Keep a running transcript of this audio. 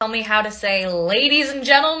Tell me how to say ladies and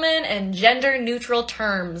gentlemen in gender-neutral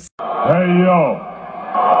terms. Hey, yo.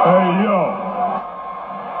 Hey, yo.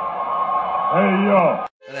 Hey, yo.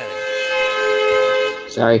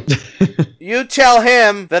 Sorry. You tell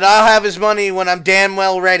him that I'll have his money when I'm damn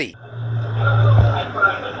well ready. What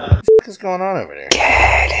the fuck is going on over there?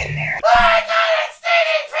 Get in there.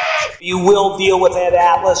 You will deal with that,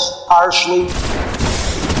 Atlas, harshly.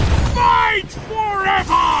 Fight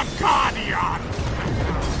forever, Guardian!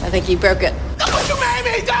 I think you broke it. Look what you made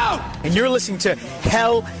me do! And you're listening to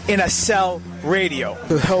Hell in a Cell Radio.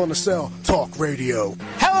 The Hell in a Cell Talk Radio.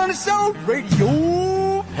 Hell in a Cell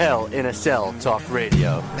Radio. Hell in a Cell Talk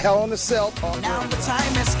Radio. Hell in a Cell Talk Radio. Now the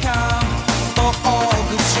time has come for all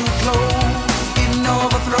good to close and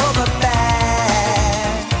overthrow the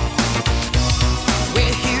bad.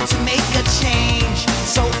 We're here to make a change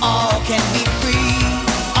so all can be free.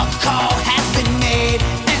 A call has been made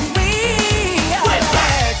and we're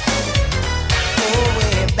back. Oh,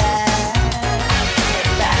 we're back.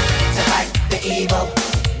 We're back to fight the evil.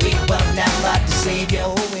 We will never deceive you.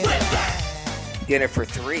 We're back. Dinner for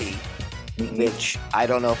Three, which I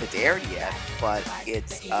don't know if it's aired yet, but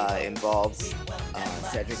it involves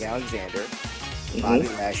Cedric Alexander, Bobby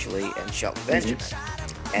Lashley, and Shelton Benjamin.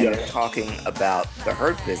 And they're talking about the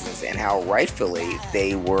Hurt Business and how rightfully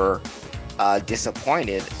they were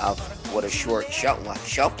disappointed of what a short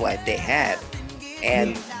shelf life they had,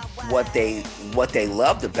 and what they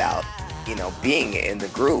loved about being in the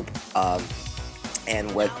group.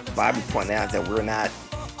 And what Bobby pointed out, that we're not.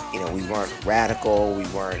 We weren't radical.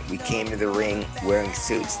 We came to the ring wearing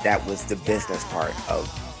suits. That was the business part of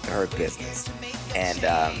the Hurt Business, and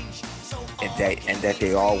that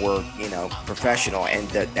they all were, professional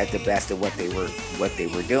and at the best of what they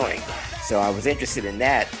were doing. So I was interested in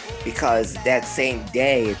that because that same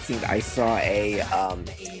day, it seemed I saw a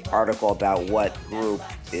article about what group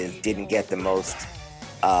didn't get the most,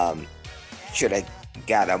 should have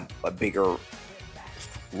got a bigger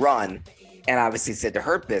run. And obviously said the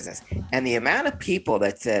Hurt Business. And the amount of people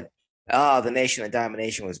that said, oh, the Nation of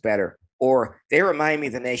Domination was better, or they remind me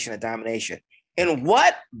of the Nation of Domination. In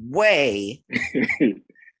what way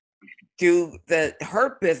do the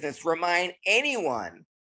Hurt Business remind anyone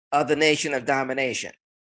of the Nation of Domination?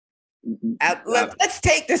 Let's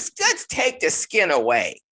take the skin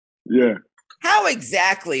away. Yeah. How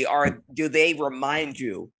exactly do they remind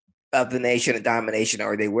you of the Nation of Domination?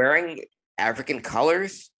 Are they wearing African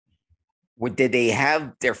colors? Did they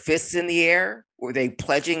have their fists in the air? Were they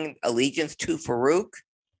pledging allegiance to Farouk?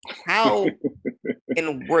 How?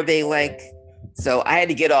 And were they like? So I had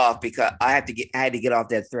to get off because I had to get off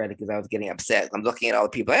that thread because I was getting upset. I'm looking at all the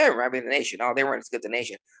people. Hey, remember the Nation? Oh, they weren't as good as the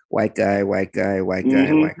Nation. White guy, white guy, white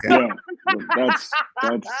guy, white guy. Yeah,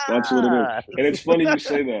 that's what it is. And it's funny you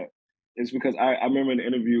say that. It's because I remember an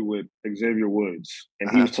interview with Xavier Woods, and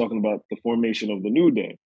he was talking about the formation of the New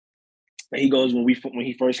Day. And he goes, when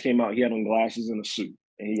he first came out, he had on glasses and a suit.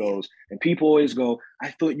 And he goes, and people always go, I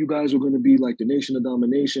thought you guys were going to be like the Nation of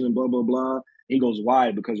Domination and blah, blah, blah. And he goes,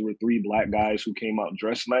 why? Because we're three black guys who came out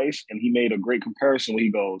dressed nice. And he made a great comparison where he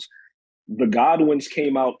goes, the Godwins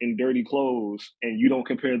came out in dirty clothes, and you don't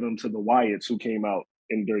compare them to the Wyatts who came out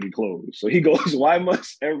in dirty clothes. So he goes, why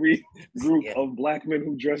must every group of black men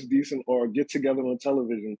who dress decent or get together on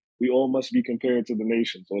television, we all must be compared to the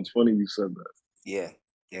Nation? So it's funny you said that. Yeah.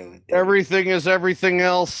 Everything is everything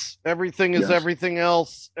else. Everything is everything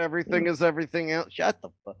else. Everything is everything else. Shut the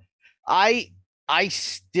fuck. I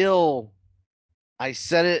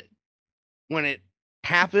said it when it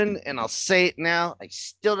happened, and I'll say it now. I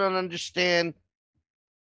still don't understand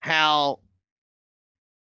how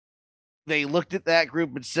they looked at that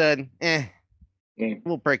group and said,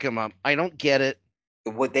 we'll break them up. I don't get it.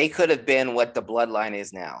 What they could have been what the Bloodline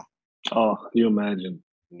is now. Oh, you imagine.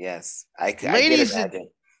 Yes, I can imagine.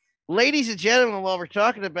 Ladies and gentlemen, while we're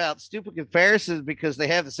talking about stupid comparisons because they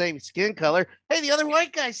have the same skin color, hey, the other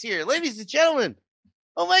white guy's here. Ladies and gentlemen,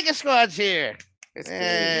 Omega Squad's here.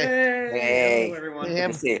 Hey, hello, everyone.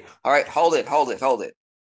 All right, hold it.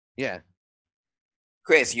 Yeah,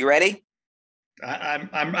 Chris, you ready?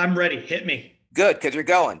 I'm ready. Hit me. Good, because you're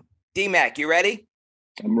going. D-Mac, you ready?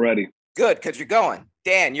 I'm ready. Good, because you're going.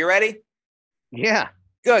 Dan, you ready? Yeah.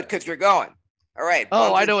 Good, because you're going. All right.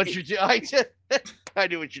 Oh, I know what you're doing. I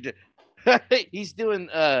do what you do. He's doing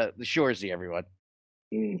the Shoresy, everyone.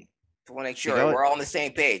 I want to make sure we're all on the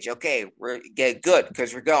same page. Okay, we're good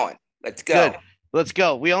because we're going. Let's go. Good. Let's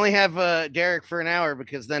go. We only have Derek for an hour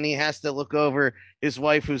because then he has to look over his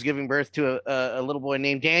wife who's giving birth to a little boy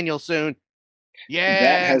named Daniel soon. Yeah.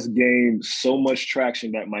 That has gained so much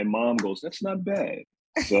traction that my mom goes, that's not bad.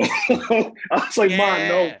 So I was like, Mom,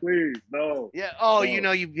 no, please, no. Yeah. Oh,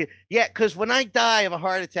 no. Because when I die of a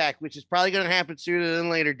heart attack, which is probably going to happen sooner than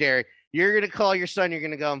later, Derek, you're going to call your son. You're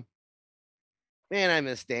going to go, man, I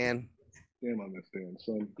miss Dan. Damn, I miss Dan,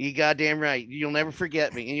 son. You goddamn right. You'll never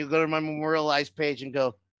forget me. And you'll go to my memorialized page and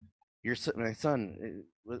go, my son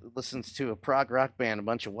listens to a prog rock band, a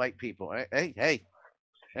bunch of white people. Hey,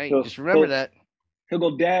 just remember that. He'll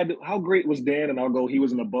go, Dad, how great was Dan? And I'll go, he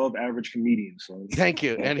was an above average comedian. So thank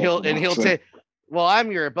you. And he'll say, well,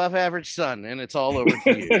 I'm your above average son, and it's all over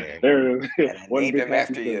for you. There it is. Named him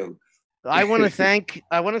after you. I want to thank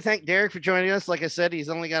Derek for joining us. Like I said, he's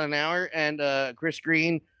only got an hour, and Chris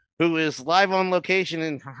Green, who is live on location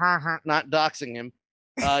and not doxing him.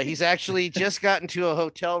 He's actually just gotten to a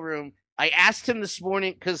hotel room. I asked him this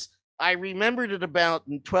morning because I remembered it about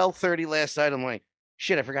 12:30 last night. I'm like,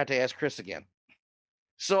 shit, I forgot to ask Chris again.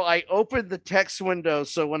 So I opened the text window.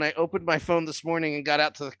 So when I opened my phone this morning and got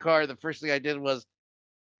out to the car, the first thing I did was,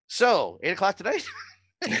 so 8:00 tonight?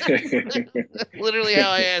 Literally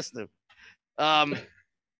how I asked him.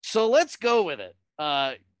 So let's go with it.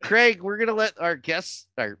 Craig, we're gonna let our guests,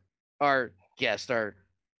 our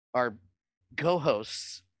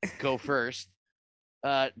co-hosts go first.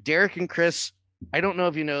 Derek and Chris, I don't know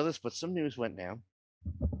if you know this, but some news went down.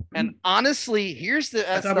 And honestly, here's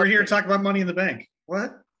the. I thought we were here to talk about Money in the Bank.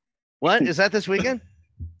 What is that this weekend?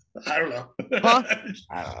 I don't know. Huh?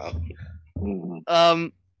 I don't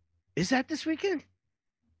know. Is that this weekend?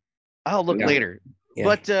 I'll look later. Yeah.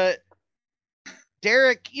 But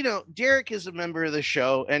Derek, Derek is a member of the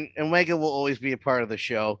show, and Wega will always be a part of the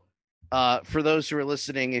show. For those who are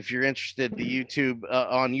listening, if you're interested, the YouTube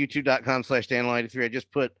on youtube.com/Dan93, I just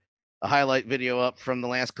put a highlight video up from the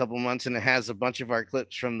last couple of months, and it has a bunch of our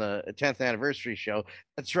clips from the 10th anniversary show.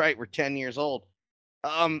 That's right, we're 10 years old.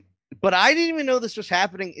 But I didn't even know this was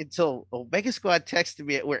happening until Omega Squad texted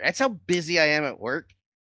me at work. That's how busy I am at work.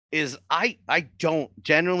 Is I don't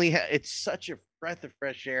generally it's such a breath of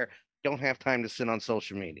fresh air. Don't have time to sit on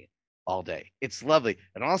social media all day. It's lovely.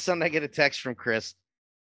 And all of a sudden I get a text from Chris,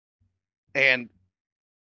 and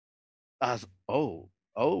I was,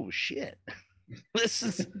 oh shit. This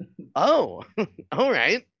is all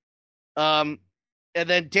right. And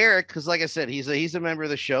then Derek, because like I said, he's a member of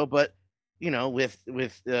the show, but with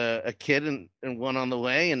a kid and one on the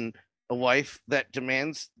way, and a wife that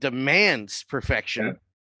demands perfection.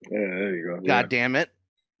 Yeah, there you go. God damn it.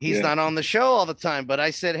 He's not on the show all the time. But I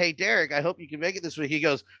said, hey, Derek, I hope you can make it this week. He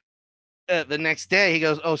goes, the next day, he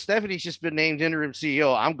goes, oh, Stephanie's just been named interim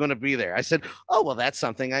CEO. I'm going to be there. I said, oh, well, that's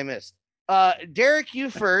something I missed. Derek, you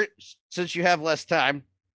first, since you have less time.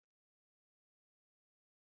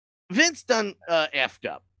 Vince done effed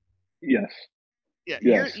up. Yes. Yeah.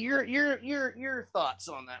 Yes. Your thoughts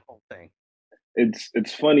on that whole thing.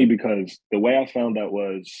 It's funny because the way I found out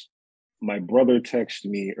was my brother texted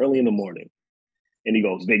me early in the morning, and he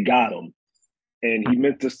goes, "They got him," and he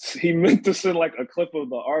meant to send like a clip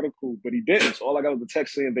of the article, but he didn't. So all I got was the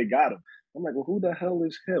text saying they got him. I'm like, well, who the hell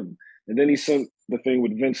is him? And then he sent the thing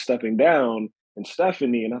with Vince stepping down and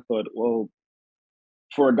Stephanie, and I thought, well,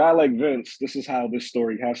 for a guy like Vince, this is how this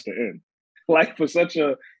story has to end. Like, for such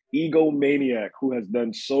a egomaniac who has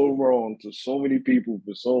done so wrong to so many people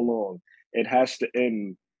for so long, it has to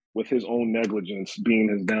end with his own negligence being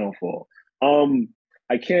his downfall.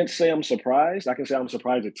 I can't say I'm surprised. I can say I'm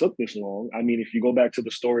surprised it took this long. I mean, if you go back to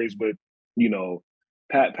the stories with,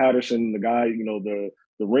 Pat Patterson, the guy, the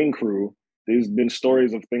ring crew, there's been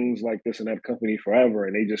stories of things like this in that company forever,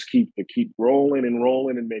 and they just keep rolling and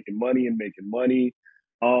rolling and making money.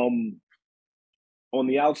 On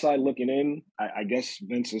the outside looking in, I guess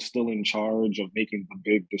Vince is still in charge of making the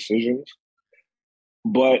big decisions.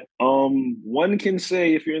 But one can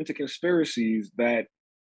say, if you're into conspiracies, that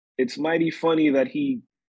it's mighty funny that he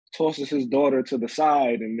tosses his daughter to the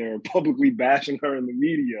side and they're publicly bashing her in the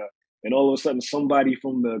media, and all of a sudden somebody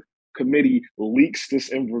from the committee leaks this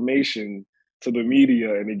information to the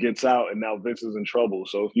media and it gets out, and now Vince is in trouble.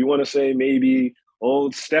 So if you want to say maybe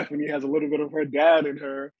old Stephanie has a little bit of her dad in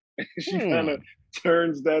her, and she kind of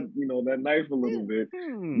turns that that knife a little bit,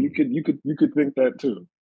 you could think that too.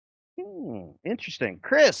 Interesting.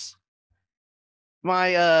 Chris,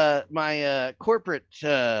 my corporate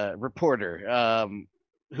reporter,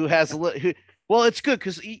 who has well, it's good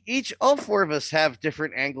because all four of us have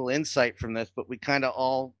different angle insight from this, but we kind of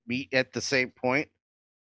all meet at the same point.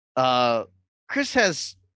 Chris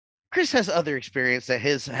has other experience that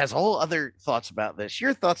has whole other thoughts about this.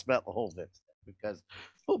 Your thoughts about the whole Vince, because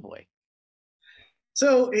oh boy.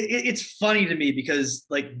 So it's funny to me because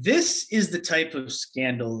this is the type of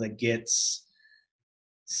scandal that gets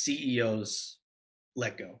CEOs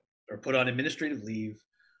let go, or put on administrative leave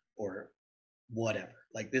or whatever.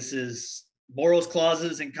 Like this is morals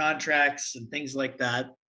clauses and contracts and things like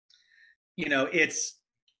that. You know, it's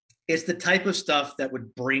the type of stuff that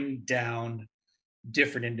would bring down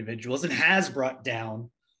different individuals and has brought down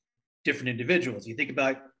different individuals. I think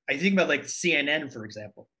about like CNN, for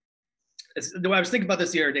example. I was thinking about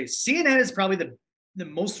this the other day. CNN is probably the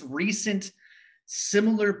most recent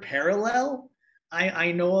similar parallel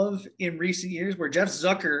I know of in recent years, where Jeff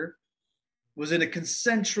Zucker was in a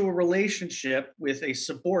consensual relationship with a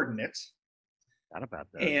subordinate. Not about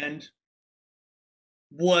that. And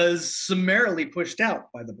was summarily pushed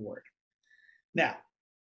out by the board. Now,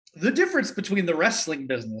 the difference between the wrestling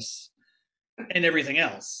business and everything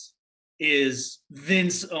else is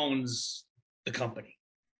Vince owns the company.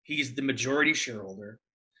 He's the majority shareholder.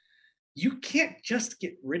 You can't just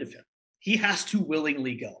get rid of him. He has to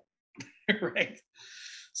willingly go, right?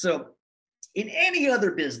 So in any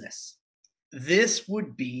other business, this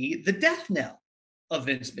would be the death knell of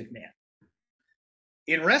Vince McMahon.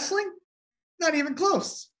 In wrestling, not even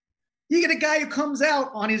close. You get a guy who comes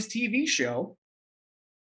out on his TV show,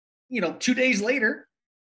 2 days later,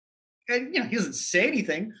 and he doesn't say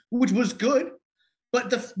anything, which was good, but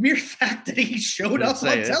the mere fact that he showed up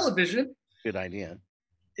on television, good idea.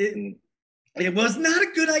 It was not a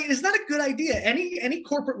good idea. It's not a good idea. Any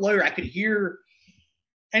corporate lawyer, I could hear,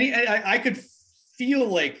 I could feel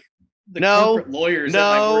like the corporate lawyers at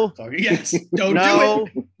my work talking. Yes, don't do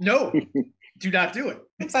it. No, do not do it.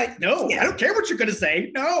 It's like, no, I don't care what you're going to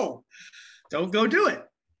say. No, don't go do it.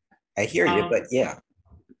 I hear you, but yeah.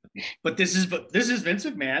 But this is Vince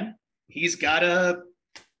McMahon. He's got to,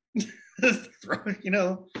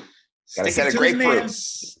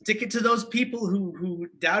 stick it to those people who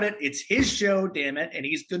doubt it. It's his show, damn it, and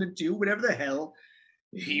he's going to do whatever the hell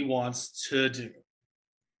he wants to do.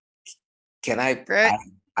 Can I?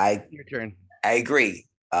 Your turn. I agree.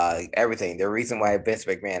 Everything. The reason why Vince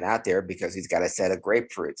McMahon out there, because he's got a set of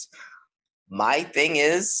grapefruits. My thing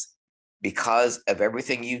is, because of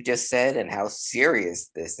everything you just said and how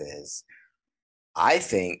serious this is, I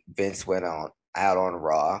think Vince went out on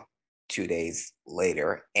Raw 2 days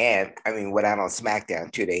later, and went out on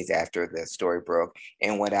SmackDown 2 days after the story broke,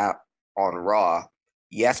 and went out on Raw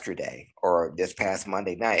yesterday or this past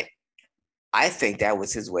Monday night. I think that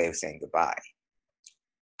was his way of saying goodbye.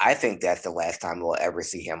 I think that's the last time we'll ever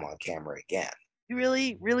see him on camera again. You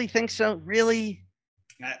really think so? Really?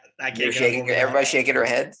 I can't. Everybody's shaking their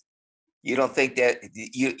heads. You don't think that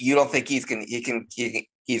you don't think he's gonna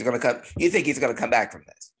come? You think he's gonna come back from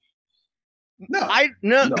this? No.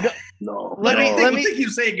 Let me think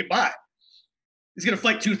he's saying goodbye. He's gonna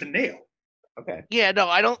fight tooth and nail. Okay. Yeah. No,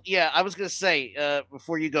 I don't. Yeah, I was gonna say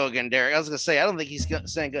before you go again, Derek. I was gonna say I don't think he's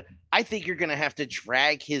saying good. I think you're gonna have to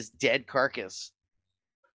drag his dead carcass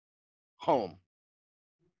home.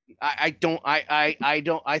 I don't. I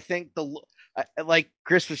think like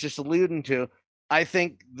Chris was just alluding to. I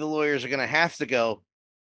think the lawyers are gonna have to go.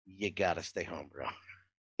 You gotta stay home, bro.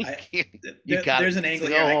 There's an angle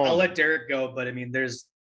here. I'll let Derek go, but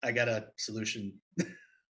I got a solution.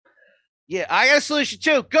 Yeah, I got a solution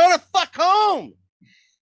too. Go to fuck home.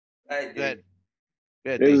 Good.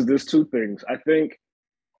 There's two things. I think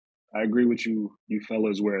I agree with you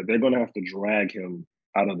fellas, where they're going to have to drag him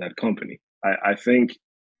out of that company. I think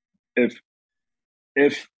if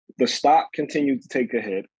the stock continues to take a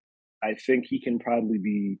hit, I think he can probably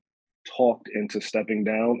be talked into stepping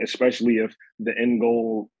down, especially if the end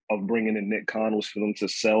goal of bringing in Nick Khan was for them to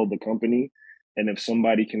sell the company. And if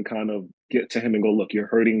somebody can kind of get to him and go, look, you're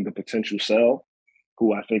hurting the potential sell,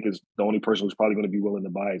 who I think is the only person who's probably going to be willing to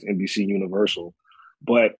buy is NBC Universal.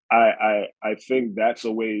 But I think that's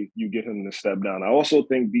a way you get him to step down. I also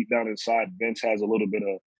think deep down inside, Vince has a little bit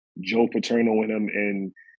of Joe Paterno in him.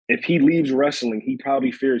 And if he leaves wrestling, he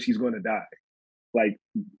probably fears he's going to die. Like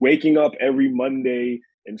waking up every Monday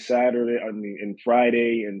and Saturday, and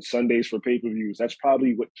Friday and Sundays for pay-per-views, that's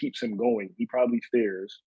probably what keeps him going. He probably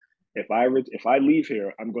fears, if I leave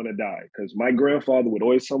here, I'm going to die. Because my grandfather would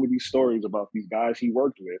always tell me these stories about these guys he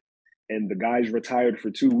worked with, and the guy's retired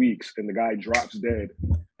for 2 weeks, and the guy drops dead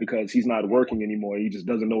because he's not working anymore. He just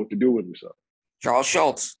doesn't know what to do with himself. Charles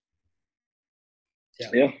Schultz.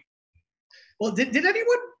 Yeah. Well, did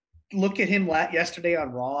anyone look at him yesterday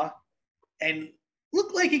on Raw and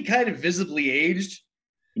look like he kind of visibly aged?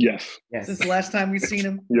 Yes. Since the last time we've seen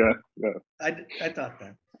him? Yeah. I thought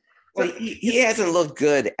that. Well, he hasn't looked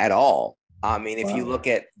good at all. If you look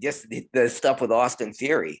at just the stuff with Austin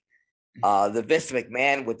Theory, the Vince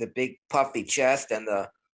McMahon with the big puffy chest and the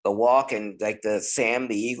walk, and like the Sam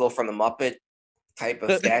the Eagle from the Muppet type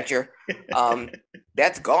of stature.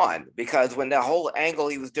 That's gone because when the whole angle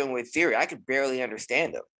he was doing with Theory, I could barely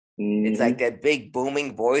understand him. It's like that big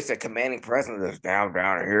booming voice, that commanding presence that's down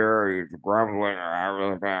here, he's grumbling. I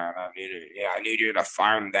really bad. I need you to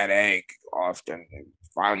find that egg, Austin.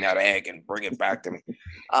 Find that egg and bring it back to me.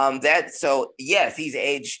 Yes, he's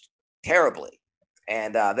aged terribly.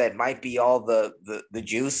 And that might be all the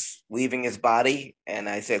juice leaving his body. And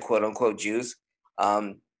I say quote unquote juice.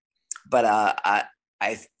 But I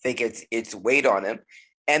think it's weight on him.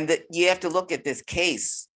 And you have to look at this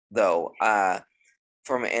case, though,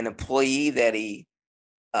 from an employee that he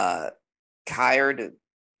hired.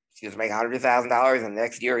 She was making $100,000, and the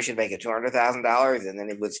next year she was making $200,000, and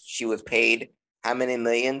then she was paid how many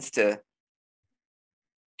millions to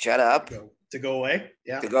shut up, to go away.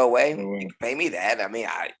 Yeah, to go away. You can pay me that. I mean,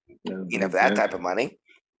 for that type of money,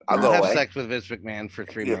 I'll go have away. Sex with Vince McMahon for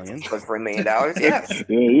 $3 million. For $3 million, yes.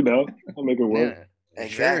 Yeah, I'll make it work. Yeah,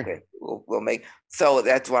 exactly. Sure. We'll make. So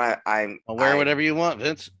that's why I'll wear whatever you want,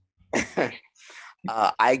 Vince.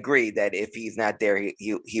 I agree that if he's not there,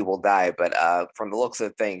 he will die. But from the looks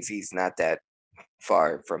of things, he's not that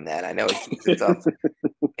far from that. I know it's tough.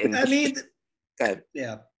 I mean,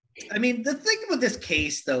 yeah. I mean, the thing with this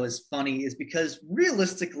case, though, is funny, is because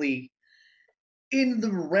realistically, in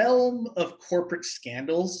the realm of corporate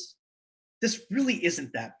scandals, this really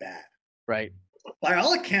isn't that bad. Right. By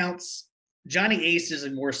all accounts, Johnny Ace is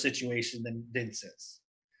in more situation than Vince is,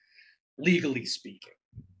 legally speaking.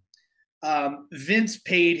 Vince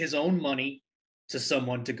paid his own money to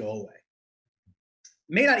someone to go away.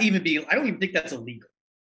 May not even be, I don't even think that's illegal.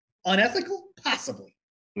 Unethical? Possibly.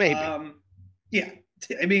 Maybe. Yeah.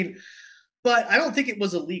 I mean, but I don't think it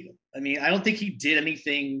was illegal. I mean, I don't think he did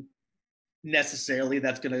anything necessarily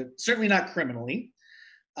that's going to, certainly not criminally.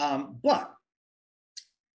 But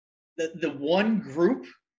the one group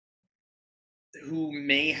who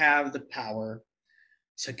may have the power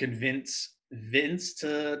to convince Vince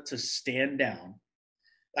to stand down,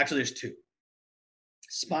 actually there's two: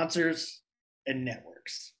 sponsors and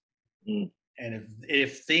networks. And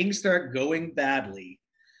if things start going badly,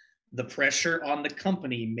 the pressure on the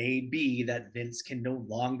company may be that Vince can no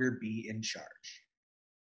longer be in charge,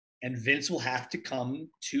 and Vince will have to come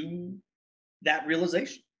to that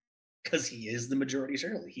realization because he is the majority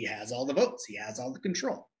shareholder. He has all the votes, he has all the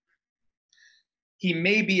control. He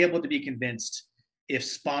may be able to be convinced if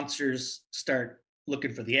sponsors start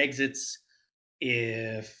looking for the exits,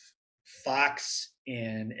 if Fox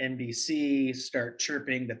and NBC start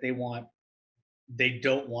chirping that they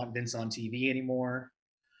don't want Vince on TV anymore.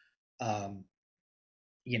 I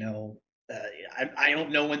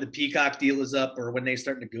don't know when the Peacock deal is up or when they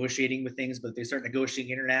start negotiating with things, but if they start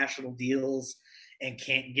negotiating international deals and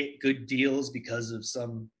can't get good deals because of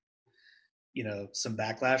some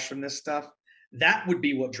backlash from this stuff, that would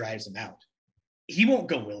be what drives him out. He won't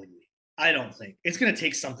go willingly. I don't think it's going to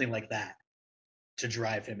take something like that to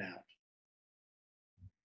drive him out.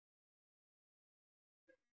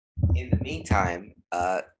 In the meantime,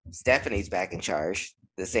 Stephanie's back in charge.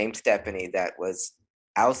 The same Stephanie that was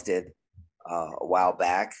ousted a while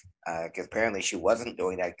back, because apparently she wasn't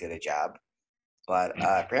doing that good a job. But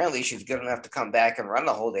apparently she's good enough to come back and run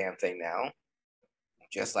the whole damn thing now,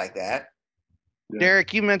 just like that. Yeah.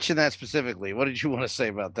 Derek, you mentioned that specifically. What did you want to say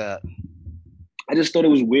about that? I just thought it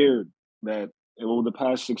was weird that over the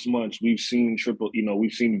past 6 months, we've seen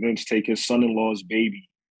Vince take his son-in-law's baby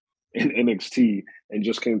in NXT and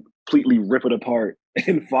just completely rip it apart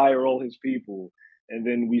and fire all his people. And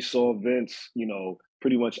then we saw Vince,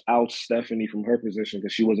 pretty much out Stephanie from her position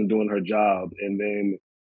because she wasn't doing her job. And then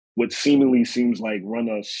what seemingly seems like run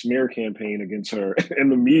a smear campaign against her in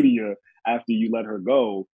the media after you let her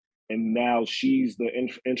go. And now she's the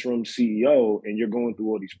interim CEO and you're going through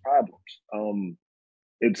all these problems.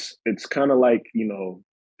 It's kind of like,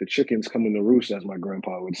 the chickens coming to roost, as my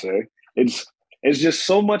grandpa would say. It's just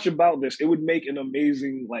so much about this. It would make an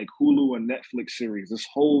amazing Hulu and Netflix series, this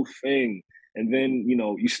whole thing. And then,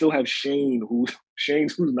 you still have Shane, who's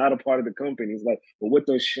not a part of the company. It's like, well, what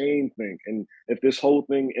does Shane think? And if this whole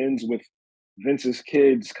thing ends with Vince's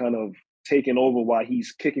kids kind of taking over while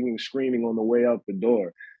he's kicking and screaming on the way out the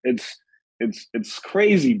door, it's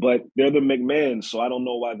crazy, but they're the McMahons, so I don't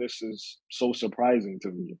know why this is so surprising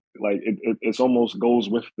to me. It's almost goes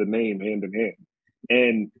with the name hand in hand.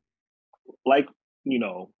 And like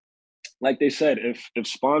they said, if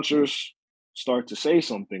sponsors start to say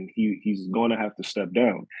something, he's going to have to step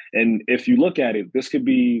down. And if you look at it, this could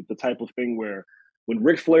be the type of thing where when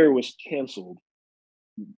Ric Flair was canceled,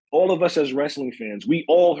 all of us as wrestling fans, we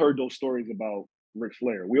all heard those stories about Ric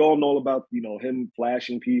Flair. We all know about, him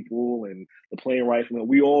flashing people and the plane rifle.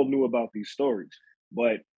 We all knew about these stories.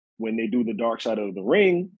 But when they do the Dark Side of the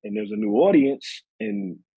Ring and there's a new audience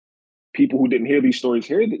and people who didn't hear these stories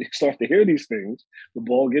start to hear these things, the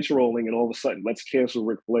ball gets rolling, and all of a sudden, let's cancel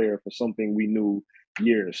Ric Flair for something we knew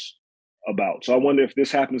years about. So I wonder if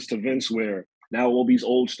this happens to Vince, where now all these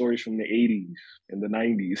old stories from the 80s and the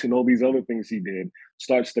 90s and all these other things he did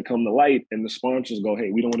starts to come to light, and the sponsors go,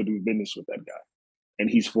 hey, we don't want to do business with that guy. And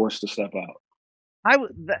he's forced to step out.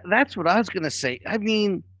 That's what I was going to say. I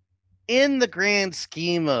mean, in the grand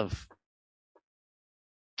scheme of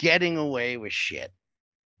getting away with shit,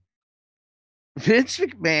 Vince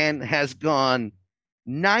McMahon has gone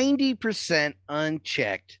 90%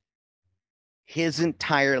 unchecked his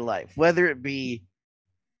entire life, whether it be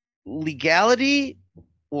legality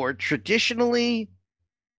or traditionally,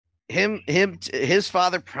 his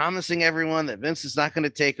father promising everyone that Vince is not going to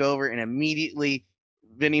take over, and immediately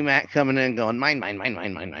Vinnie Mac coming in and going, mine.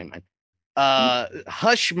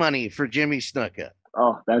 Hush money for Jimmy Snuka.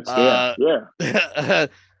 Oh, that's yeah.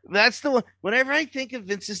 That's the one. Whenever I think of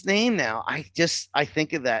Vince's name now, I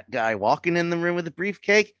think of that guy walking in the room with a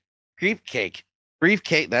briefcase.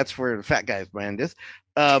 That's where the fat guy's brand is.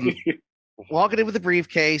 Walking in with a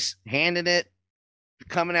briefcase, handing it,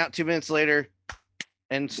 coming out 2 minutes later,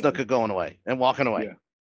 and Snuka going away and walking away.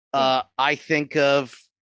 Yeah. I think of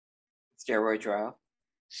steroid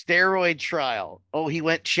trial. Oh, he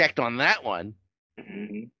went checked on that one.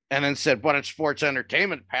 Mm-hmm. And then said, but it's sports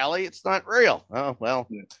entertainment, Pally. It's not real. Oh, well,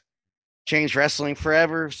 changed wrestling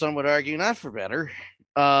forever. Some would argue not for better.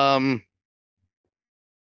 The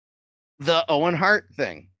Owen Hart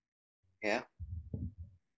thing. Yeah.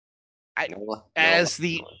 As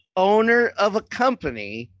the owner of a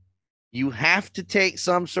company, you have to take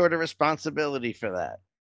some sort of responsibility for that.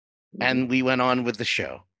 Mm-hmm. And we went on with the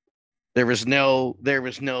show. There was no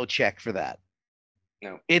check for that.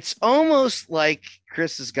 No. It's almost like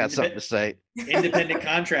Chris has got something to say. Independent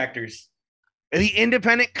contractors. The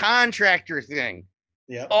independent contractor thing.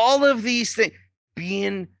 Yeah. All of these things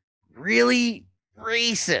being really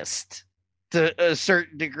racist to a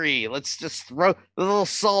certain degree. Let's just throw a little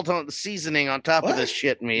salt on the seasoning on top of this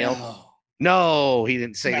shit meal. No, he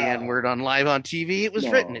didn't say the N-word on live on TV. It was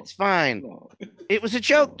written. It's fine. It was a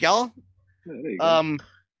joke, y'all.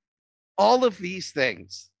 All of these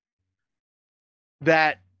things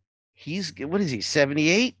that what is he,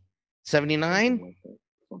 78, 79?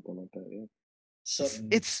 Something like that, yeah.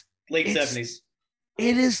 It's late 70s.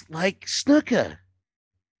 It is like Snuka.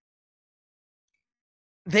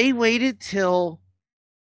 They waited till,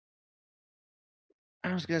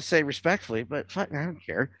 I was going to say respectfully, but fuck, I don't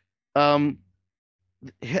care. I'm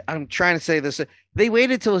trying to say this. They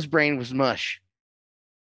waited till his brain was mush,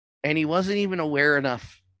 and he wasn't even aware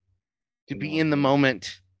enough to be in the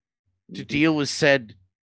moment to deal with said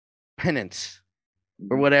penance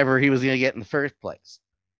or whatever he was going to get in the first place.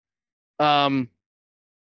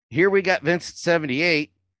 Here we got Vince at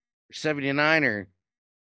 78 or 79 or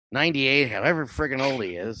 98, however friggin' old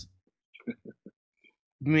he is,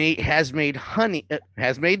 has made money. I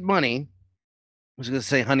was going to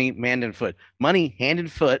say honey, hand and foot. Money, hand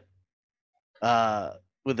and foot,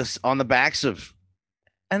 with this on the backs of,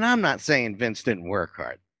 and I'm not saying Vince didn't work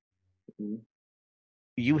hard. Mm-hmm.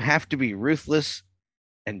 You have to be ruthless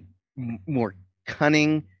and more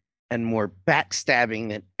cunning and more backstabbing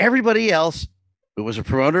than everybody else who was a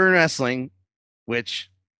promoter in wrestling,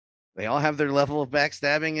 which they all have their level of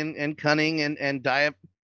backstabbing and cunning and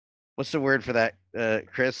what's the word for that,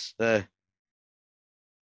 Chris?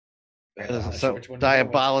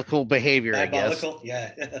 Diabolical behavior, diabolical? I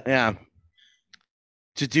guess. Yeah.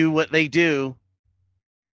 To do what they do.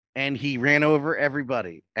 And he ran over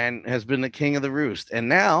everybody and has been the king of the roost. And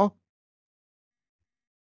now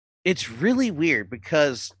it's really weird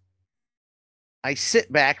because I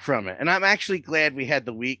sit back from it. And I'm actually glad we had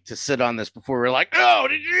the week to sit on this before we're like, oh,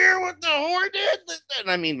 did you hear what the whore did?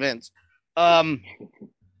 And I mean, Vince.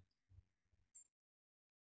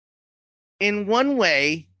 In one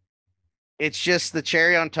way, it's just the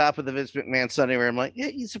cherry on top of the Vince McMahon Sunday where I'm like, yeah,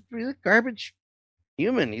 he's a garbage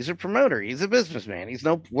human. He's a promoter. He's a businessman. He's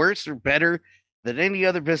no worse or better than any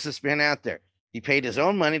other businessman out there. He paid his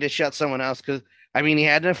own money to shut someone else because, I mean, he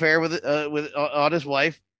had an affair with on his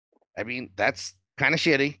wife. I mean, that's kind of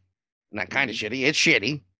shitty. Not kind of shitty. It's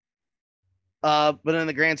shitty. But in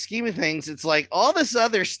the grand scheme of things, it's like all this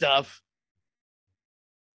other stuff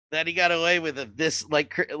that he got away with. This,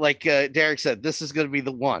 like Derek said, this is going to be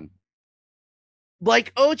the one.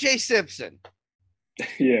 Like O.J. Simpson.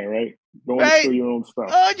 Yeah, right. Going to steal your own stuff.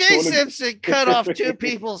 O.J. Simpson cut off 2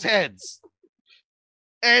 people's heads.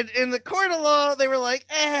 And in the court of law, they were like,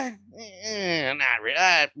 not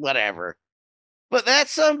really, whatever. But that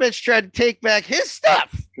son of a bitch tried to take back his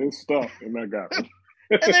stuff. and that got him.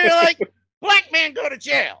 And they were like, black man go to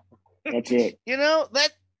jail. That's it. You know,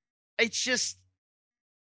 it's just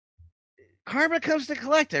karma comes to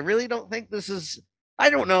collect. I really don't think I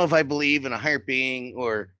don't know if I believe in a higher being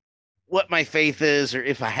or what my faith is or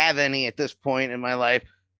if I have any at this point in my life,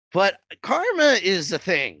 but karma is a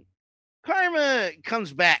thing. Karma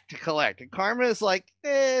comes back to collect, and karma is like,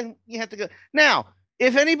 you have to go. Now,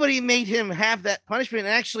 if anybody made him have that punishment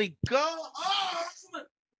and actually go home,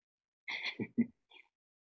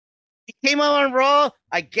 he came out on Raw,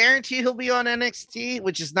 I guarantee he'll be on NXT,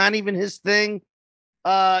 which is not even his thing.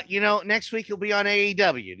 Next week he'll be on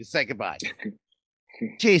AEW to say goodbye.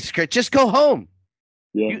 Jesus Christ, just go home.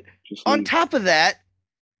 Yeah. On top of that,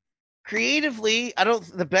 creatively,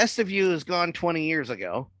 the best of you has gone 20 years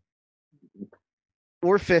ago.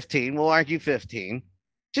 Or 15, we'll argue 15.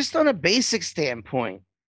 Just on a basic standpoint.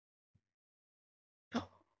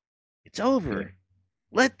 It's over.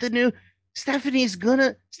 Let the new Stephanie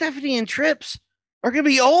and Trips are gonna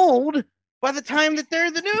be old by the time that they're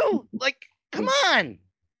the new. Like, come on.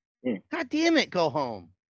 God damn it, go home.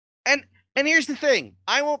 And here's the thing.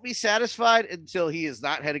 I won't be satisfied until he is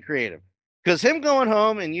not head of creative. Because him going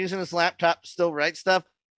home and using his laptop to still write stuff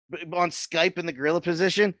on Skype in the gorilla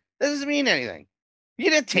position, that doesn't mean anything. You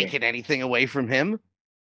didn't take anything away from him.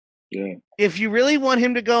 Yeah. If you really want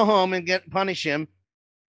him to go home and punish him,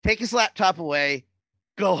 take his laptop away,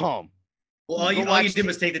 go home. Well, all you did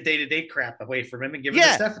was take the day-to-day crap away from him and give it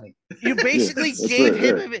to Stephanie. You basically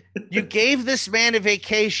you gave this man a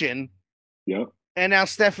vacation. Yeah. And now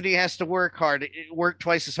Stephanie has to work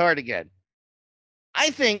twice as hard again. I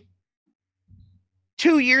think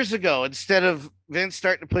 2 years ago, instead of Vince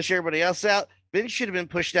starting to push everybody else out, Vince should have been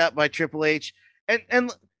pushed out by Triple H.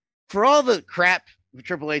 And for all the crap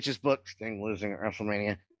Triple H's book thing losing at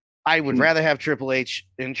WrestleMania, I would rather have Triple H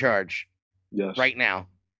in charge right now.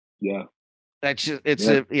 Yeah. That's just,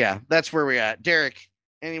 that's where we're at. Derek,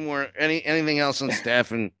 anything else on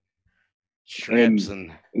Steph and Trips?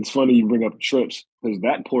 And it's funny you bring up Trips because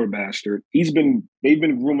that poor bastard, they've been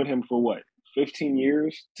grooming him for what, 15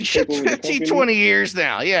 years? 20 years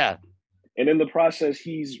now. Yeah. And in the process,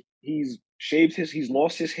 he's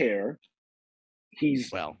lost his hair.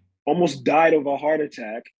 He's almost died of a heart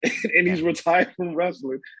attack, and he's retired from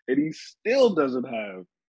wrestling, and he still doesn't have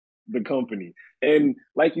the company. And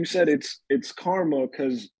like you said, it's karma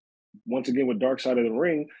because once again with Dark Side of the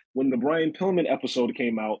Ring, when the Brian Pillman episode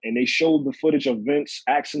came out and they showed the footage of Vince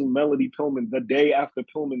asking Melody Pillman the day after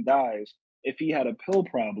Pillman dies if he had a pill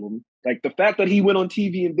problem, like the fact that he went on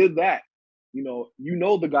TV and did that, you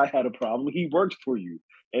know the guy had a problem. He worked for you.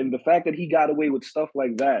 And the fact that he got away with stuff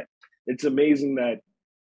like that, it's amazing that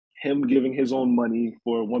him giving his own money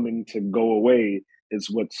for a woman to go away is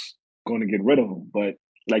what's going to get rid of him. But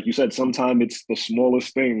like you said, sometimes it's the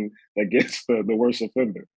smallest thing that gets the worst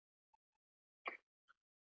offender.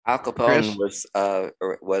 Al Capone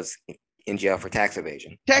was in jail for tax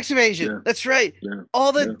evasion. That's right. Yeah.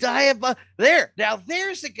 All the there. Now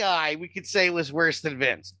there's a guy we could say was worse than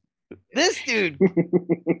Vince. This dude.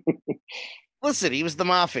 Listen, he was the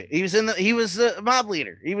mafia. He was a mob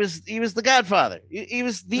leader. He was the Godfather. He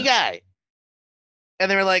was the guy.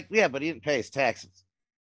 And they were like, yeah, but he didn't pay his taxes.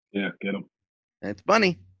 Yeah, get him. It's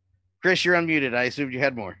funny. Chris, you're unmuted. I assumed you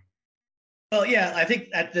had more. Well, yeah, I think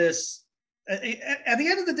at the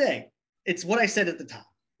end of the day, it's what I said at the top,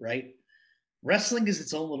 right? Wrestling is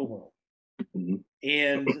its own little world. Mm-hmm.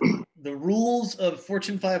 And the rules of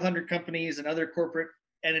Fortune 500 companies and other corporate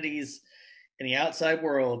entities in the outside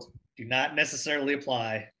world do not necessarily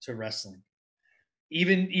apply to wrestling.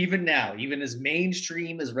 Even now, even as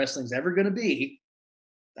mainstream as wrestling's ever going to be,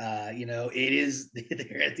 it is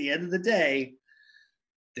there at the end of the day,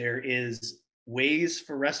 there is ways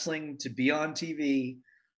for wrestling to be on TV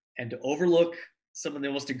and to overlook some of the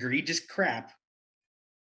most egregious crap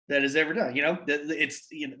that is ever done. It's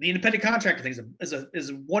the independent contractor thing is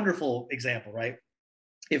a wonderful example, right?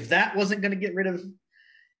 If that wasn't going to get rid of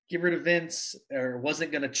Vince or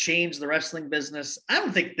wasn't going to change the wrestling business, I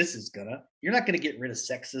don't think this is gonna. You're not going to get rid of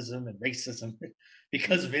sexism and racism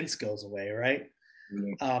because Vince goes away, right?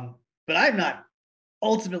 Mm-hmm. But I'm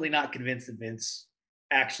ultimately not convinced that Vince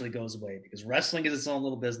actually goes away because wrestling is its own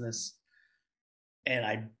little business, and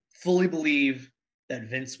I fully believe that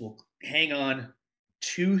Vince will hang on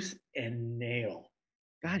tooth and nail.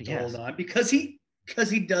 God, yes. Hold on, because he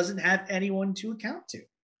doesn't have anyone to account to.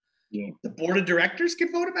 Yeah. The board of directors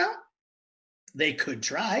could vote him out. They could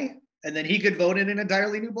try, and then he could vote in an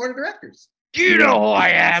entirely new board of directors. You know who I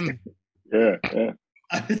am. Yeah.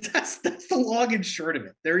 That's the long and short of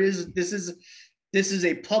it. This is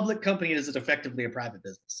a public company that is effectively a private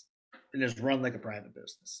business and is run like a private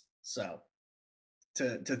business. So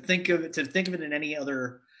to think of it in any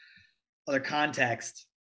other context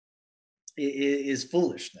is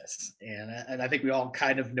foolishness, and I think we all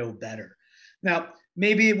kind of know better. Now,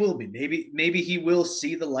 maybe it will be. Maybe he will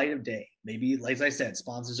see the light of day. Maybe, like I said,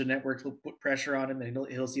 sponsors or networks will put pressure on him, and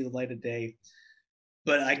he'll see the light of day.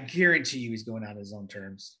 But I guarantee you, he's going on his own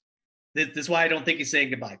terms. This is why I don't think he's saying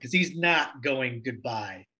goodbye, because he's not going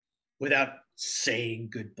goodbye without saying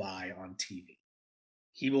goodbye on TV.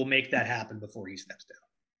 He will make that happen before he steps down.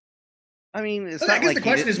 I mean, it's I not guess like the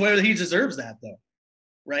question is whether he deserves that, though.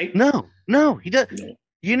 Right? No, he does. No.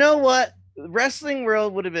 You know what? The wrestling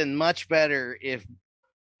world would have been much better if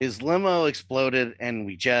his limo exploded and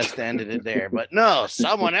we just ended it there. But no,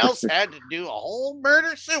 someone else had to do a whole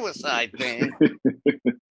murder-suicide thing.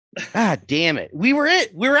 God damn it. We were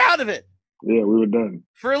out of it. Yeah, we were done.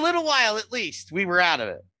 For a little while, at least, we were out of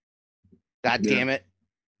it. God damn it.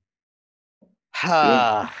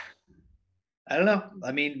 I don't know.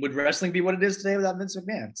 I mean, would wrestling be what it is today without Vince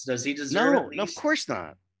McMahon? Does he deserve No, of course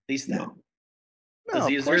not. At least that. No,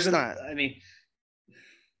 of course not. I mean,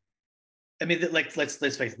 like let's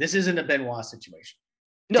face it. This isn't a Benoit situation.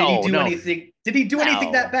 Did he do anything? Did he do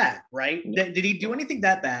anything that bad? Right? Did he do anything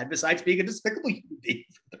that bad besides being a despicable human being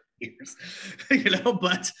for 30 years?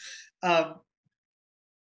 But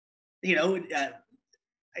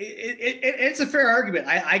it's a fair argument.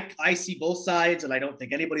 I see both sides, and I don't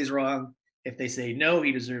think anybody's wrong if they say no,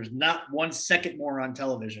 he deserves not 1 second more on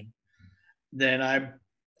television. Then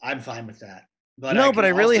I'm fine with that. But I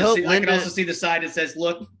really hope I can also see the side that says,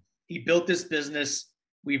 look, he built this business.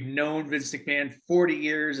 We've known Vince McMahon 40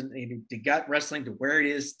 years, and he got wrestling to where it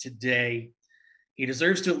is today. He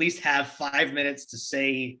deserves to at least have 5 minutes to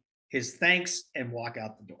say his thanks and walk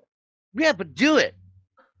out the door. Yeah, but do it.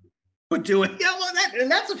 Yeah, well,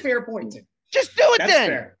 that's a fair point. Just do it that's then.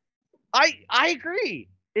 Fair. I agree.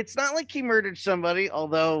 It's not like he murdered somebody,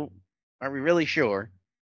 although, are we really sure?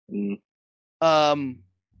 Not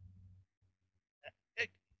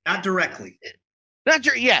directly. Not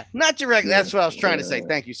directly. That's what I was trying to say.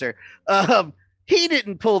 Thank you, sir. He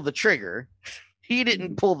didn't pull the trigger. He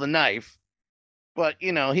didn't pull the knife, but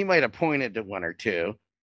he might have pointed to one or two.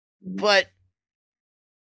 But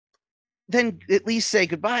then at least say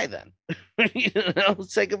goodbye. Then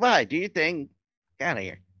say goodbye. Do your thing. Get out of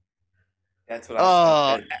here. That's what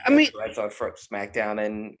I thought for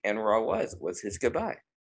SmackDown and Raw was his goodbye.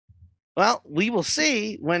 Well, we will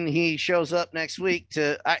see when he shows up next week.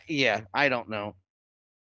 I don't know.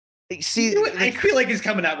 See, I feel like he's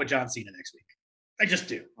coming out with John Cena next week. I just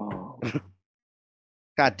do. Oh.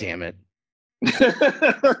 God damn it.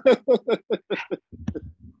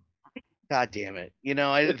 God damn it.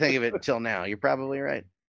 I didn't think of it until now. You're probably right.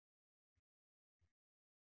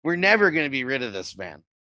 We're never going to be rid of this man.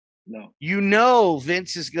 No.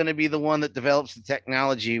 Vince is going to be the one that develops the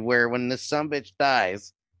technology where when this sumbitch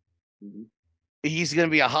dies, he's going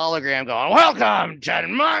to be a hologram going, welcome to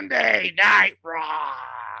Monday Night Raw.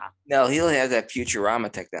 No, he'll have that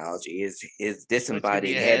Futurama technology. His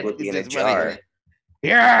disembodied head would be in a jar.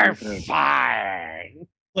 You're fine.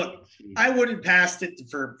 Look, I wouldn't pass it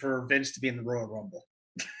for Vince to be in the Royal Rumble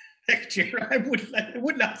next year. It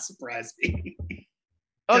would not surprise me.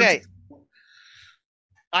 Okay.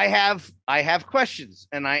 I have questions,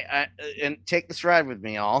 and I take this ride with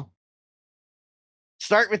me, all.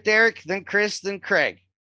 Start with Derek, then Chris, then Craig.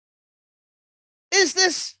 Is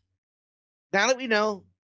this, now that we know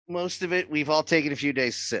most of it, we've all taken a few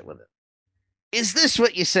days to sit with it. Is this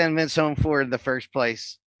what you send Vince home for in the first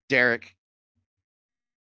place, Derek?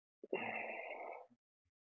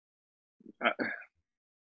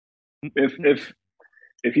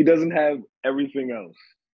 If he doesn't have everything else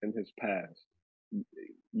in his past,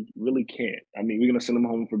 you really can't. I mean, we're gonna send him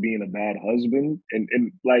home for being a bad husband,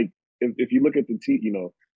 and like if you look at the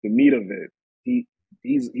meat of it,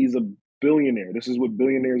 he's a billionaire. This is what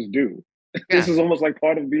billionaires do. Yeah. This is almost like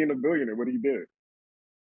part of being a billionaire. What he did.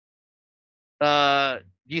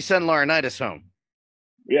 You send Laurinaitis home.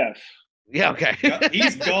 Yes. Yeah. Okay.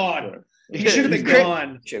 He's gone. He should have been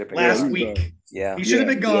gone last week. Yeah. He should have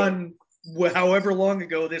been gone. However long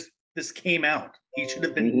ago this came out, he should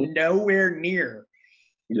have been nowhere near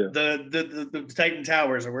the Titan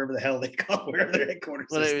Towers or wherever the hell they call wherever their headquarters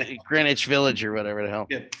is. Greenwich Village or whatever the hell.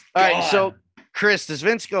 Yeah. All right, so Chris, does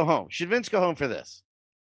Vince go home? Should Vince go home for this?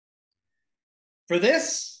 For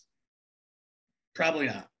this, probably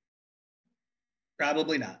not.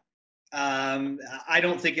 Probably not. I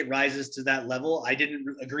don't think it rises to that level. I didn't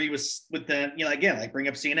agree with them. Again, like bring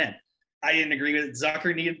up CNN. I didn't agree with it.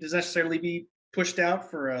 Zucker needed to necessarily be pushed out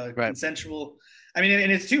for a consensual. I mean,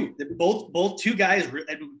 and it's two. Both two guys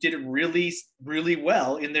did it really, really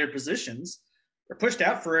well in their positions. They're pushed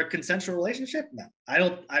out for a consensual relationship. No, I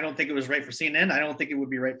don't think it was right for CNN. I don't think it would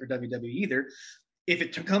be right for WWE either. If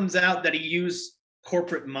it comes out that he used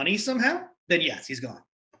corporate money somehow, then yes, he's gone.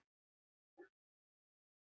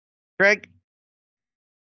 Greg?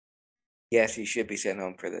 Yes, he should be sent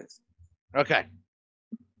home for this. Okay.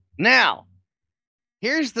 Now,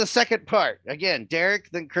 here's the second part. Again, Derek,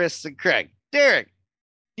 then Chris, and Craig. Derek,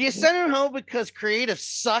 do you send him home because creative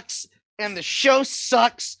sucks and the show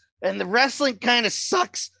sucks and the wrestling kind of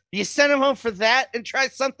sucks? Do you send him home for that and try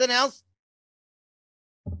something else?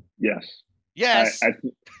 Yes. Yes.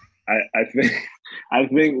 I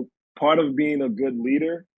think part of being a good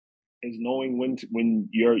leader is knowing when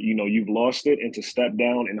you've lost it and to step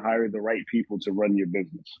down and hire the right people to run your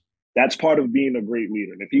business. That's part of being a great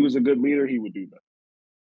leader. And if he was a good leader, he would do that.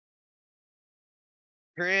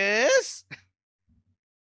 Chris?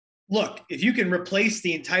 Look, if you can replace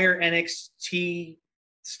the entire NXT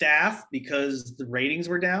staff because the ratings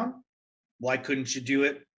were down, why couldn't you do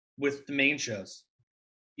it with the main shows?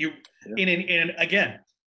 In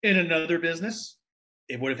another business,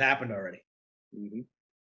 it would have happened already. Mm-hmm.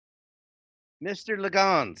 Mr.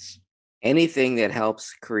 Legans. Anything that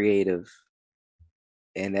helps creative,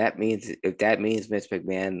 and if that means Vince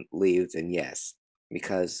McMahon leaves, then yes,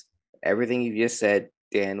 because everything you just said,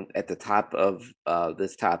 Dan, at the top of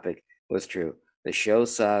this topic was true. The show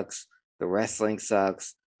sucks, the wrestling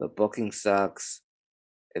sucks, the booking sucks.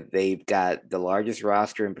 They've got the largest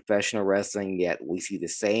roster in professional wrestling, yet we see the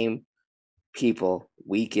same people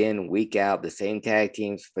week in, week out, the same tag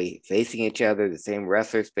teams facing each other, the same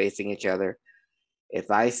wrestlers facing each other.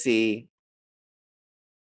 If I see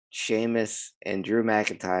Sheamus and Drew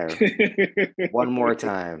McIntyre one more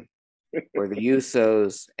time, or the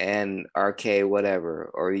Usos and RK whatever,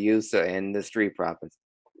 or the Uso and the Street Profits,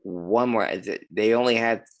 one more. They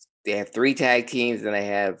have 3 tag teams and they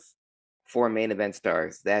have 4 main event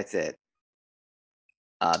stars. That's it.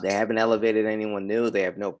 They haven't elevated anyone new. They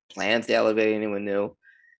have no plans to elevate anyone new.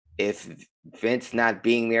 If Vince not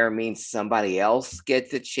being there means somebody else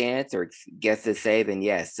gets a chance or gets to say, then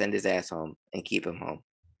yes, send his ass home and keep him home.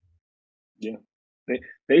 Yeah.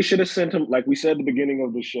 They should have sent him, like we said at the beginning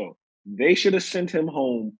of the show, they should have sent him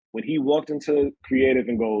home when he walked into creative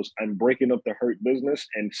and goes, I'm breaking up the Hurt business.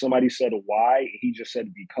 And somebody said why. He just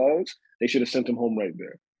said because. They should have sent him home right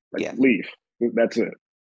there. Like, leave. That's it.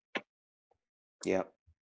 Yep.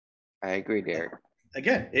 I agree, Derek.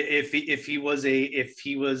 Again, if he was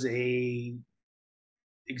a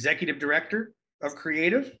executive director of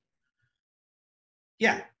creative,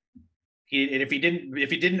 yeah. If he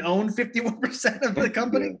didn't own 51% of the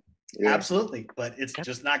company, absolutely. But it's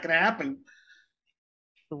just not going to happen.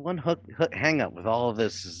 The one hang up with all of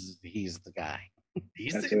this is he's the guy.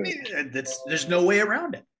 There's no way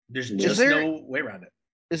around it. There's no way around it.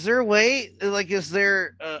 Is there a way? Like, is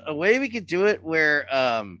there a way we could do it where,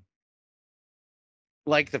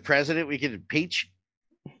 like the president, we could impeach?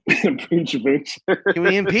 Impeach Vince. Can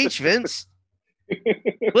we impeach Vince?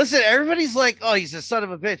 Listen, everybody's like, "Oh, he's a son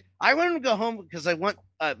of a bitch." I want him to go home because I want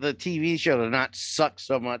the TV show to not suck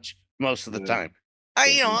so much most of the time.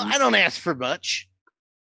 I don't ask for much.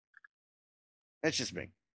 That's just me.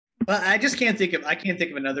 But I can't think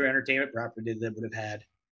of another entertainment property that would have had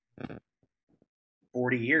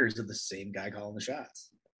 40 years of the same guy calling the shots.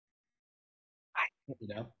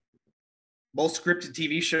 Most scripted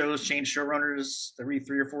TV shows change showrunners every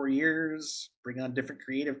 3 or 4 years, bring on different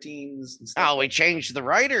creative teams and stuff. Oh, we changed the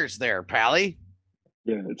writers there, Pally.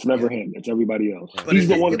 Yeah, it's never him. It's everybody else. But he's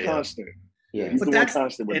the one constant. Yeah, he's the one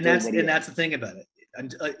constant. And that's the thing about it.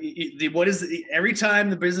 And every time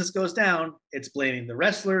the business goes down, it's blaming the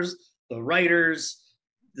wrestlers, the writers,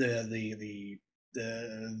 the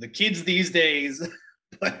kids these days.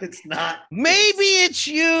 But it's not. Maybe it's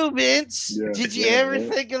you, Vince. Yeah, did you ever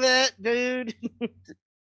think of that, dude?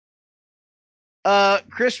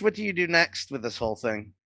 Chris, what do you do next with this whole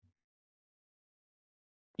thing?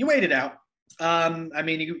 You wait it out. I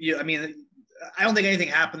don't think anything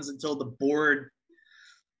happens until the board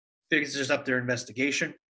finishes up their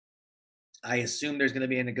investigation. I assume there's going to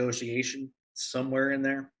be a negotiation somewhere in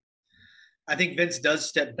there. I think Vince does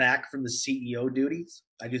step back from the CEO duties.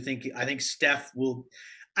 I think Steph will.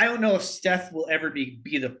 I don't know if Steph will ever be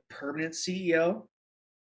the permanent CEO.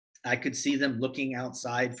 I could see them looking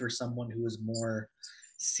outside for someone who is more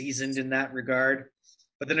seasoned in that regard.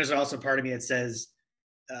 But then there's also part of me that says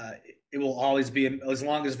it will always be, as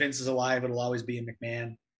long as Vince is alive, it'll always be a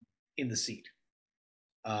McMahon in the seat.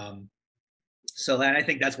 So then I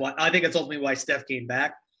think that's ultimately why Steph came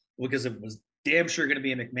back, because it was damn sure going to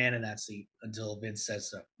be a McMahon in that seat until Vince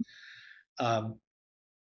says so.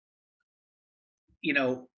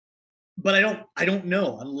 But I don't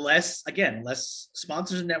know unless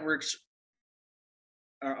sponsors and networks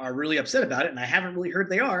are really upset about it, and I haven't really heard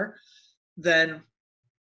they are. Then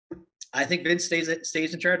I think Vince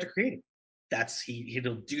stays in charge of creating.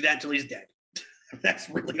 He'll do that till he's dead. That's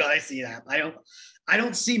really what I see that. I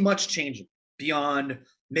don't see much changing beyond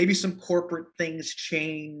maybe some corporate things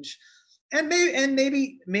change. And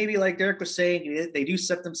maybe like Derek was saying, they do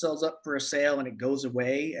set themselves up for a sale and it goes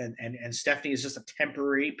away, and Stephanie is just a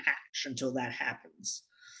temporary patch until that happens.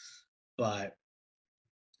 But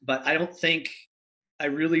I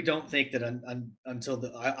really don't think that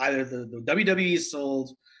until either the WWE is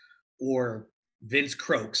sold or Vince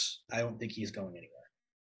croaks, I don't think he's going anywhere.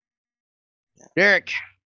 Derek,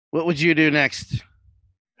 what would you do next?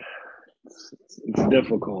 It's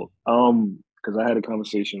difficult. Because I had a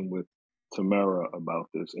conversation with Tamara about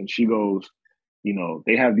this, and she goes,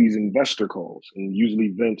 they have these investor calls, and usually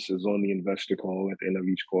Vince is on the investor call at the end of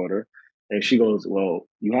each quarter. And she goes, well,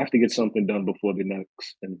 you have to get something done before the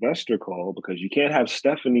next investor call, because you can't have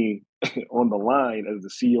Stephanie on the line as the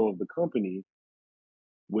CEO of the company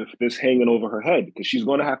with this hanging over her head, because she's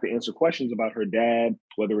going to have to answer questions about her dad,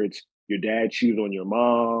 whether it's your dad cheated on your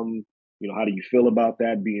mom, how do you feel about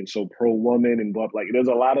that, being so pro-woman and blah, like there's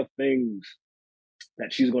a lot of things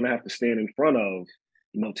that she's going to have to stand in front of,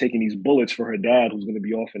 taking these bullets for her dad who's going to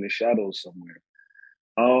be off in the shadows somewhere.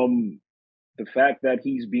 The fact that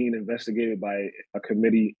he's being investigated by a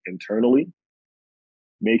committee internally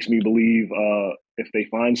makes me believe if they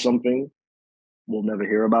find something, we'll never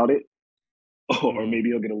hear about it. Or maybe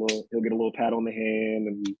he'll get a little pat on the hand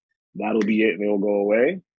and that'll be it and it'll go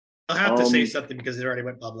away. I'll have to say something because they already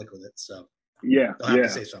went public with it. So yeah, I'll have to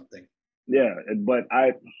say something. Yeah, but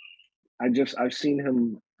I've seen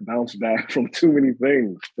him bounce back from too many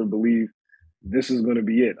things to believe this is going to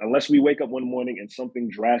be it. Unless we wake up one morning and something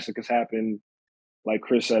drastic has happened, like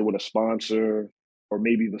Chris said, with a sponsor, or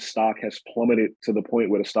maybe the stock has plummeted to the point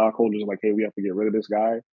where the stockholders are like, hey, we have to get rid of this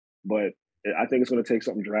guy. But I think it's going to take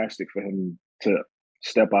something drastic for him to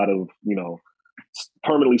step out of,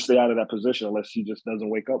 permanently stay out of that position, unless he just doesn't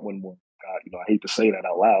wake up one morning. God, I hate to say that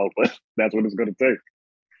out loud, but that's what it's going to take.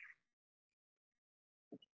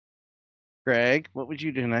 Greg, what would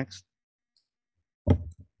you do next?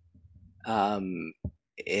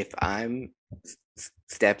 If I'm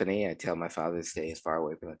Stephanie, I tell my father to stay as far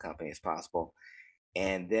away from the company as possible.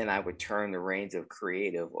 And then I would turn the reins of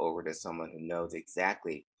creative over to someone who knows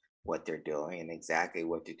exactly what they're doing and exactly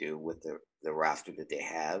what to do with the roster that they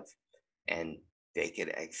have. And they could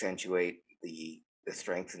accentuate the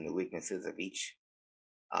strengths and the weaknesses of each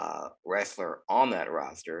wrestler on that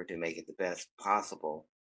roster to make it the best possible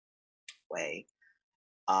way.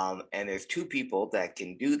 And there's two people that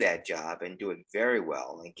can do that job and do it very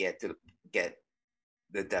well and get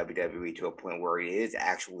the WWE to a point where it is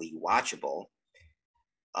actually watchable.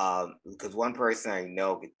 Because one person I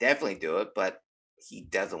know could definitely do it, but he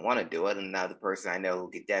doesn't want to do it. And another person I know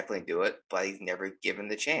who could definitely do it, but he's never given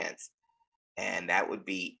the chance. And that would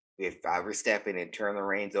be if I were stepping and turn the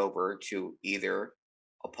reins over to either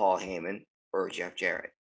a Paul Heyman or Jeff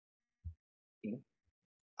Jarrett.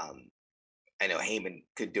 I know Heyman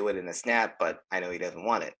could do it in a snap, but I know he doesn't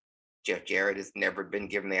want it. Jeff Jarrett has never been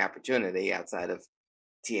given the opportunity outside of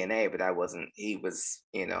TNA, but he was,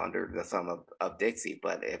 under the thumb of Dixie.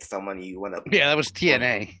 But if someone you want to, yeah, that was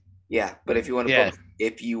TNA. Yeah, but if you want to,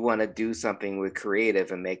 if you want to do something with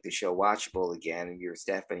creative and make the show watchable again, and you're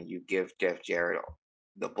Stephanie, you give Jeff Jarrett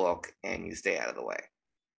the book and you stay out of the way.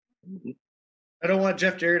 I don't want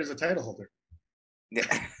Jeff Jarrett as a title holder.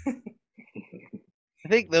 Yeah. I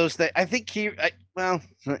think those things. I think well,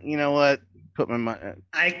 you know what? Put my mind.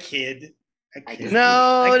 I kid.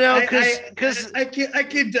 No, because I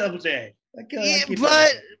kid Double J.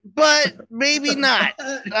 But maybe not.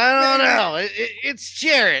 I don't know. It's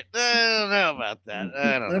Jarrett. I don't know about that.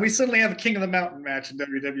 I don't know. We suddenly have a King of the Mountain match in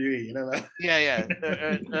WWE. You know that? Yeah.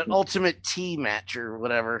 An Ultimate T match or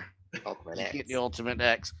whatever. Ultimate You X. can't do Ultimate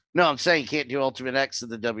X. No, I'm saying you can't do Ultimate X in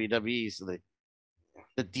the WWE. So the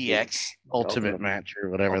DX Ultimate match or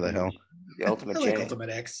whatever the hell. The Ultimate I like Ultimate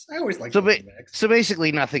X. I always like Ultimate X. So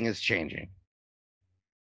basically, nothing is changing.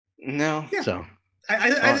 No. Yeah. So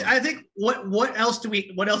I think what else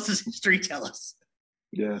does history tell us?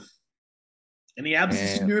 Yeah. In the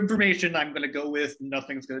absence of new information, I'm going to go with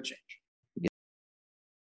nothing's going to change. Yeah.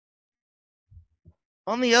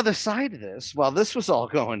 On the other side of this, while this was all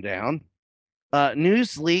going down,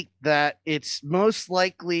 news leaked that it's most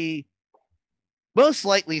likely Most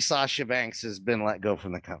likely, Sasha Banks has been let go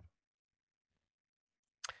from the company.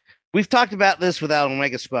 We've talked about this without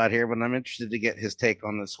Omega Squad here, but I'm interested to get his take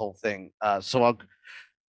on this whole thing. So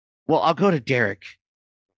I'll go to Derek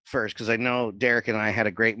first because I know Derek and I had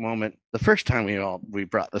a great moment the first time we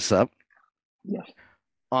brought this up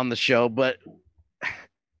on the show.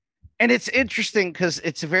 And it's interesting because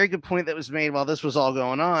it's a very good point that was made while this was all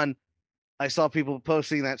going on. I saw people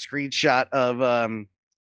posting that screenshot of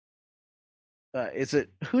is it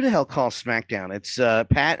who the hell calls SmackDown? It's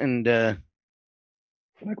Pat and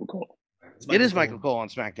Michael Cole. It is Michael Cole on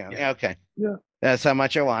SmackDown. Yeah, okay. Yeah. That's how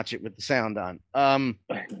much I watch it with the sound on.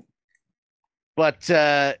 But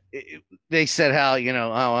they said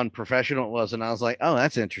how unprofessional it was, and I was like, oh,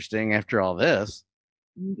 that's interesting. After all this,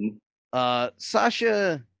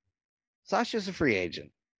 Sasha's a free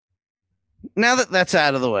agent. Now that that's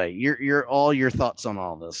out of the way, your thoughts on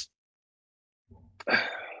all this.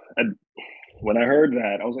 When I heard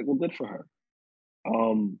that, I was like, well, good for her.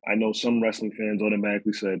 I know some wrestling fans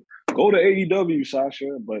automatically said, go to AEW,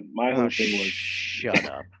 Sasha. But my whole thing was, shut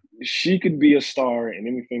up. She could be a star in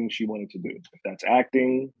anything she wanted to do. If that's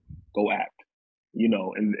acting, go act.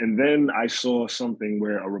 And then I saw something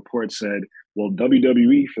where a report said, well,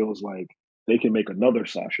 WWE feels like they can make another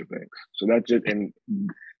Sasha Banks. So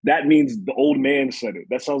that means the old man said it.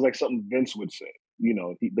 That sounds like something Vince would say.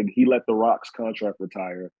 He let The Rock's contract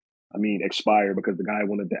expire because the guy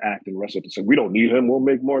wanted to act and wrestle. So we don't need him. We'll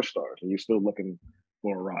make more stars. And you're still looking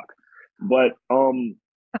for a Rock. But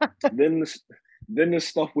then this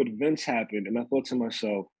stuff with Vince happened, and I thought to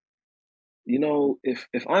myself,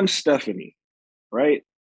 if I'm Stephanie, right,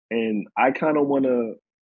 and I kind of want to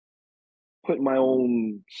put my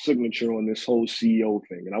own signature on this whole CEO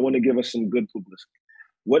thing, and I want to give us some good publicity,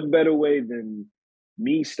 what better way than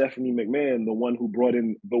me, Stephanie McMahon, the one who brought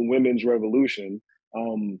in the women's revolution?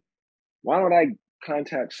 Why don't I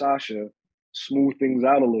contact Sasha, smooth things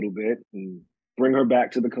out a little bit, and bring her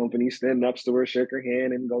back to the company, stand next to her, shake her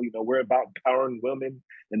hand, and go, we're about empowering women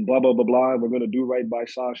and blah, blah, blah, blah. And we're going to do right by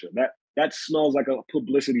Sasha. That smells like a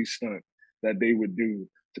publicity stunt that they would do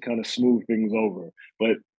to kind of smooth things over.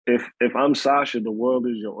 But if I'm Sasha, the world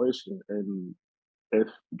is your oyster. And if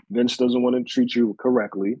Vince doesn't want to treat you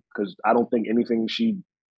correctly, because I don't think anything she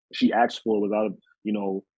asked for was out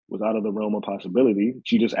of the realm of possibility.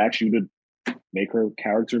 She just asked you to make her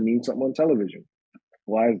character mean something on television.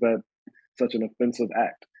 Why is that such an offensive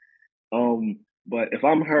act? But if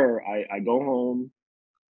I'm her, I go home,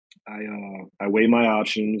 I weigh my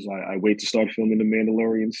options, I wait to start filming The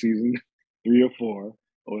Mandalorian season 3 or 4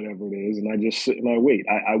 or whatever it is, and I just sit and I wait.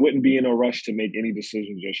 I wouldn't be in a rush to make any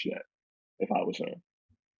decision just yet if I was her.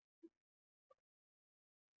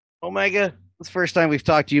 Omega, it's the first time we've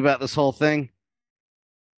talked to you about this whole thing.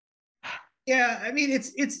 Yeah, I mean,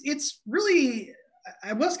 it's really,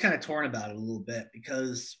 I was kind of torn about it a little bit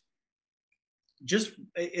because just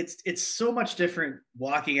it's so much different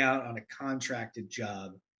walking out on a contracted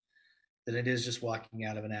job than it is just walking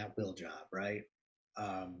out of an at-will job, right?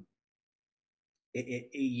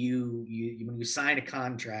 You when you sign a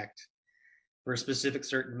contract for a specific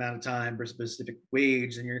certain amount of time for a specific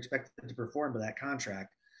wage, and you're expected to perform to that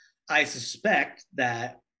contract. I suspect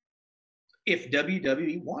that if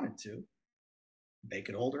WWE wanted to, they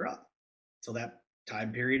could hold her up so that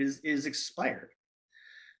time period is expired.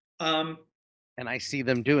 And I see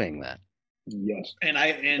them doing that. Yes.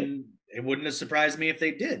 And it wouldn't have surprised me if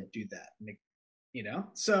they did do that.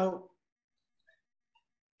 So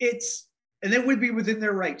and it would be within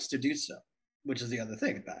their rights to do so, which is the other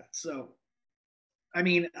thing about it. So, I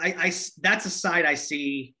mean, I that's a side I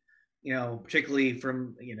see, particularly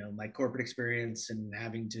from, my corporate experience and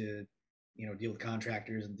having to, deal with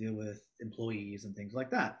contractors and deal with employees and things like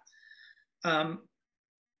that. But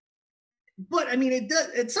I mean, it does,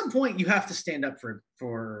 at some point you have to stand up for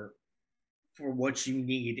what you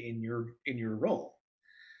need in your role.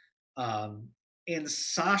 And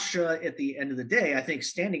Sasha, at the end of the day, I think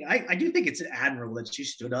I do think it's admirable that she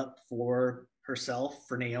stood up for herself,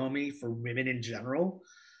 for Naomi, for women in general.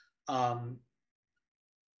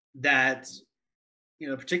 That,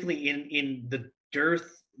 particularly in the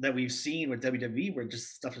dearth that we've seen with WWE, where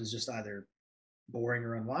just stuff is just either boring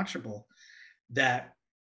or unwatchable, that,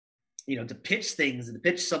 to pitch things and to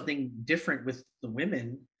pitch something different with the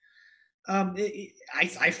women,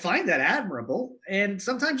 I find that admirable. And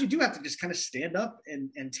sometimes you do have to just kind of stand up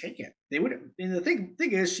and take it. And the thing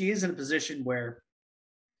is, she is in a position where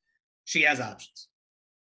she has options.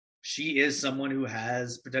 She is someone who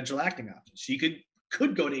has potential acting options. She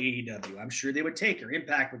could go to AEW. I'm sure they would take her.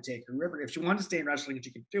 Impact would take her. Wherever, if she wanted to stay in wrestling,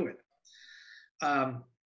 she could do it.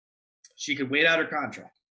 She could wait out her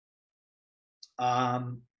contract.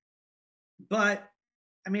 But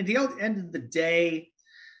I mean, at the end of the day,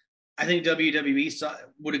 I think WWE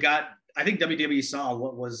I think WWE saw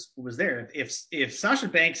what was there. If Sasha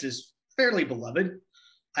Banks is fairly beloved,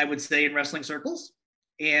 I would say, in wrestling circles,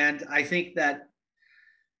 and I think that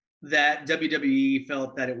WWE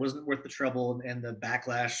felt that it wasn't worth the trouble and the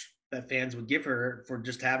backlash that fans would give her for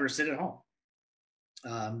just have her sit at home,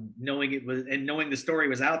 knowing the story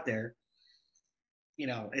was out there.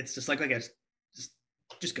 It's just like I guess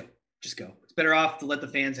just go. It's better off to let the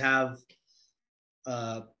fans have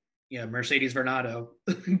Mercedes Varnado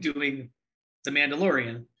doing the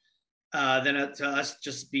Mandalorian than to us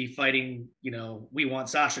just be fighting, we want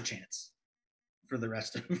Sasha chance for the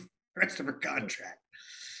rest of her contract.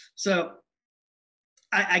 So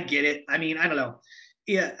I get it. I mean, I don't know.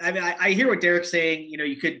 Yeah, I mean, I hear what Derek's saying.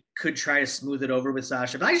 You could try to smooth it over with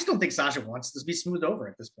Sasha, but I just don't think Sasha wants this to be smoothed over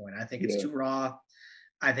at this point. I think it's too raw.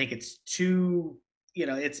 I think it's too,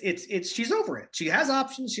 it's she's over it. She has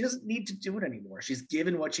options. She doesn't need to do it anymore. She's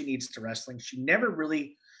given what she needs to wrestling. She never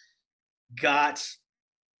really got.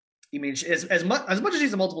 I mean, as much as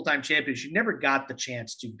she's a multiple time champion, she never got the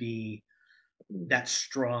chance to be that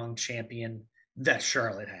strong champion that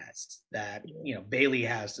Charlotte has, that Bailey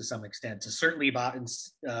has to some extent, to certainly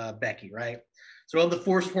Becky, right? So of the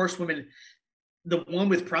four horsewomen, the one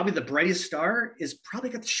with probably the brightest star is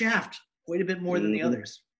probably got the shaft quite a bit more than the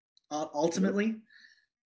others. Ultimately,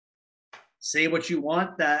 say what you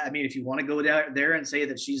want. That, I mean, if you want to go down there and say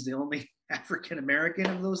that she's the only African American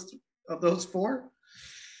of those four,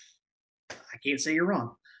 I can't say you're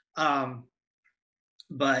wrong.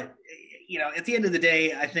 But at the end of the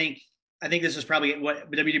day, I think this is probably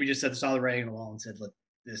what WWE just said, saw the writing on the wall and said, look,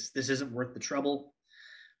 this isn't worth the trouble.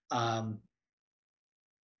 I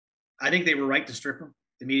think they were right to strip him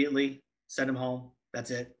immediately, send him home.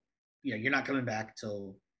 That's it. You're not coming back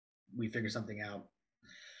till we figure something out.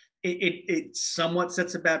 It somewhat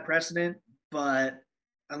sets a bad precedent, but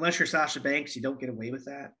unless you're Sasha Banks, you don't get away with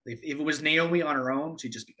that. If it was Naomi on her own,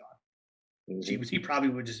 she'd just be gone. She probably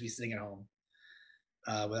would just be sitting at home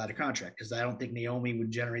without a contract, because I don't think Naomi would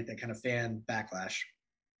generate that kind of fan backlash.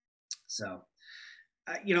 So,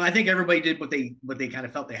 I think everybody did what they kind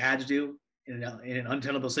of felt they had to do in an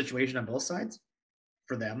untenable situation on both sides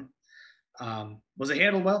for them. Was it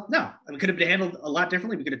handled well? No. It could have been handled a lot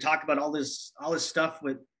differently. We could have talked about all this stuff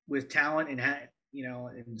with talent and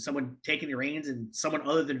and someone taking the reins, and someone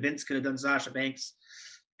other than Vince could have done Sasha Banks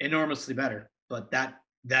enormously better. But that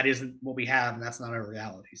isn't what we have, and that's not our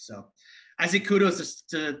reality. So I say kudos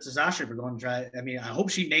to Sasha for going to try. I mean, I hope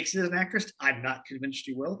she makes it as an actress. I'm not convinced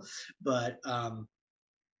she will, but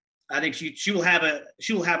I think she will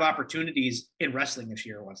have opportunities in wrestling if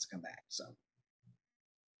she ever wants to come back. So.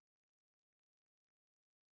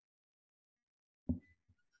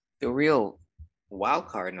 The real wild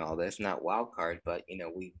card in all this, not wild card, but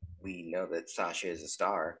we know that Sasha is a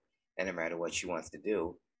star, and no matter what she wants to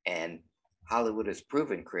do, and Hollywood has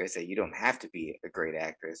proven, Chris, that you don't have to be a great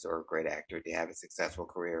actress or a great actor to have a successful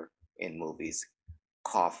career in movies.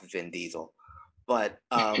 Cough Vin Diesel, but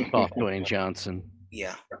cough Dwayne Johnson.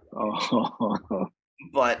 Yeah.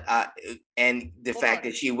 But and the fact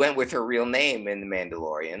that she went with her real name in The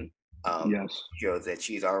Mandalorian. Shows that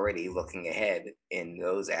she's already looking ahead in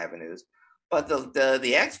those avenues. But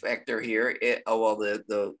the X factor here,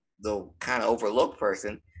 the kind of overlooked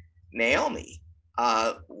person, Naomi.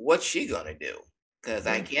 What's she gonna do? Because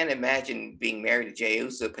I can't imagine being married to Jey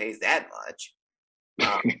Uso pays that much.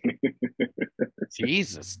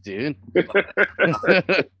 Jesus, dude. But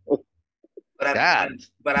I'm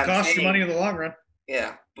cost saying, you money in the long run.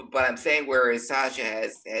 Yeah, but I'm saying, whereas Sasha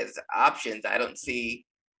has options, I don't see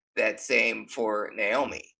that same for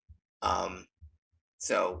Naomi.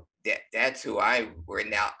 So that's who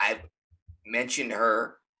now I've mentioned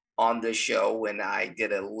her on the show when I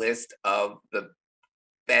did a list of the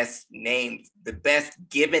best names, the best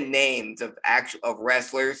given names of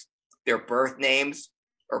wrestlers. Their birth names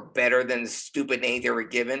are better than the stupid names they were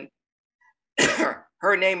given.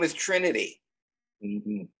 Her name is Trinity.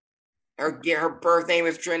 Mm-hmm. Her birth name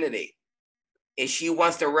is Trinity. If she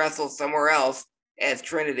wants to wrestle somewhere else as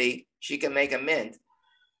Trinity, she can make a mint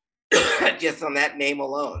just on that name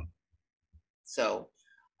alone. So,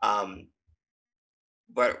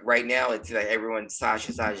 but right now it's like everyone's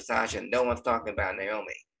Sasha. No one's talking about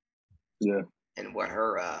Naomi. Yeah. And what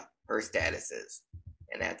her status is,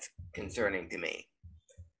 and that's concerning to me.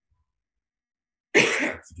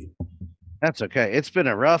 That's okay. It's been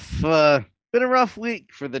a rough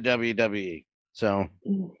week for the WWE. So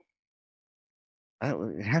I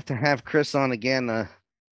have to have Chris on again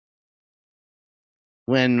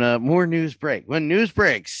when more news break. When news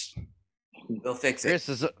breaks. We'll fix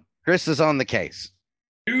it. Chris is on the case.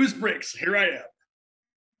 News breaks. Here I am.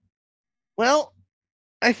 Well,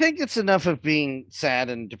 I think it's enough of being sad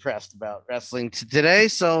and depressed about wrestling today.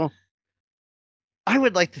 So I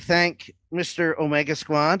would like to thank Mr. Omega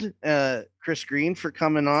Squad, Chris Green, for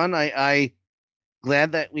coming on. I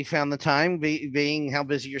glad that we found the time, being how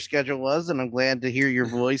busy your schedule was, and I'm glad to hear your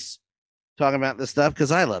voice talking about this stuff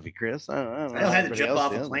because I love you, Chris. I don't know. I had to jump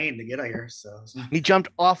off a plane to get here, so he jumped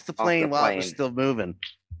off the plane while it was still moving.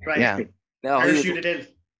 Right? Yeah. No, parachuted in.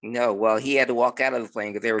 No, well, he had to walk out of the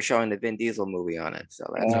plane because they were showing the Vin Diesel movie on it. So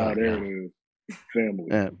that's there it is. Family.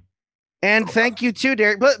 Yeah. And thank you too,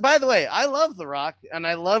 Derek. But by the way, I love The Rock and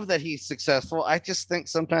I love that he's successful. I just think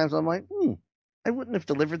sometimes I'm like, I wouldn't have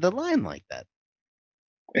delivered the line like that.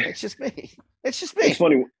 It's just me. It's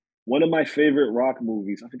funny. One of my favorite Rock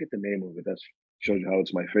movies, I forget the name of it. That shows you how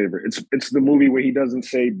it's my favorite. It's the movie where he doesn't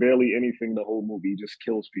say barely anything the whole movie. He just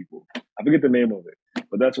kills people. I forget the name of it,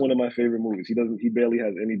 but that's one of my favorite movies. He barely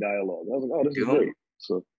has any dialogue. I was like, oh, this is great.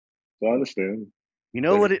 So I understand. You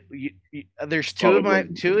know what? There's two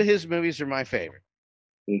of his movies are my favorite.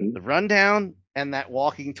 Mm-hmm. The Rundown and that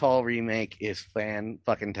Walking Tall remake is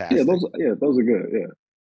fan-fucking-tastic. Yeah, those are good. Yeah,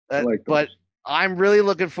 I like those. But I'm really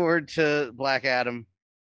looking forward to Black Adam.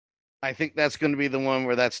 I think that's going to be the one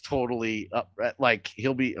where that's totally up. Like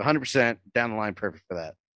he'll be 100% down the line, perfect for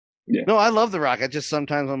that. Yeah. No, I love The Rock. I just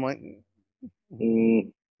sometimes I'm like,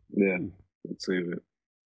 yeah, let's save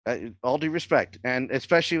it. All due respect, and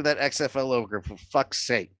especially with that XFL logo, for fuck's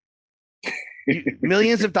sake,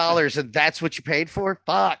 millions of dollars, and that's what you paid for?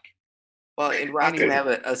 Fuck. Well, and Rock can have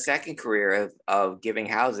a second career of giving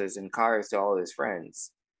houses and cars to all his friends.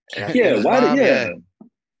 Yeah,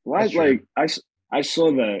 why? Like I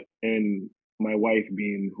saw that, and my wife,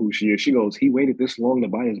 being who she is, she goes, "He waited this long to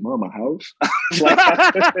buy his mom a house."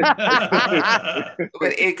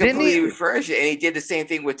 But it completely refreshed it, and he did the same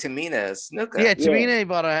thing with Tamina Snuka. Yeah, Tamina he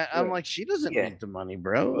bought a. I'm like, she doesn't need the money,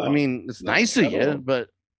 bro. I mean, it's nice of you, but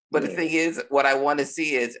the thing is, what I want to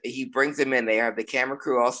see is he brings them in. They have the camera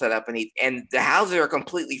crew all set up, and the houses are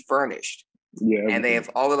completely furnished. Yeah, and they have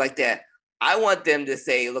all of like that. I want them to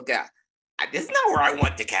say, "Look out. This is not where I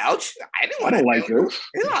want the couch. I don't like this.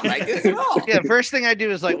 It's not like this at all." Yeah, first thing I do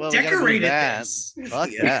is like, well, decorated that. Fuck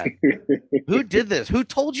that. Who did this? Who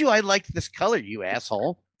told you I liked this color, you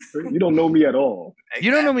asshole? You don't know me at all. You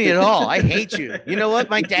don't know me at all. I hate you. You know what?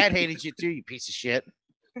 My dad hated you too, you piece of shit.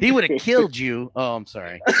 He would have killed you. Oh, I'm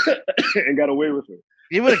sorry. And got away with it.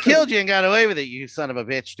 He would have killed you and got away with it, you son of a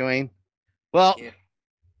bitch, Dwayne. Well,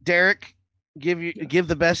 Derek, give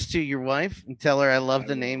the best to your wife and tell her I love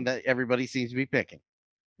the name that everybody seems to be picking.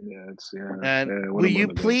 And will you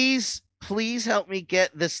please help me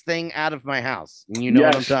get this thing out of my house? And you know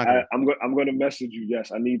what I'm talking about. I'm going to message you.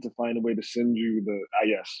 Yes, I need to find a way to send you the.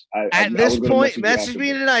 Yes. At this point, message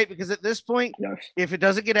me tonight, because at this point, if it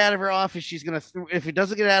doesn't get out of her office, she's gonna. If it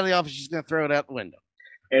doesn't get out of the office, she's gonna throw it out the window.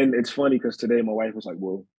 And it's funny because today my wife was like,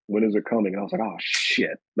 "Well, when is it coming?" And I was like, "Oh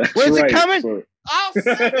shit, that's when's right." it coming? So, I'll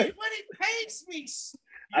send it when it pays me.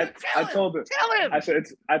 I told her. Tell him. I said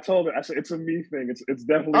it's a me thing. It's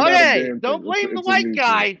definitely not a damn don't thing. blame the white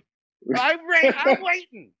guy. I'm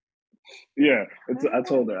waiting. Yeah, I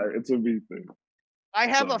told her it's a me thing. I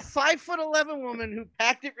have a 5'11" woman who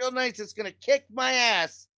packed it real nice. That's gonna kick my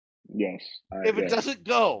ass. Yes. If it doesn't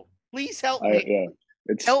go, please help me.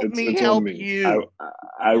 Help me help you.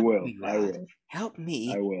 I will. Help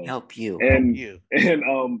me. I will help you. And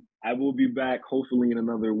I will be back hopefully in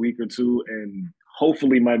another week or two, and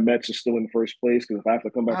hopefully my Mets are still in first place, because if I have to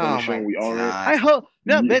come back on the show, we are. I hope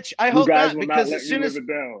no, Mitch. I hope not, because as soon as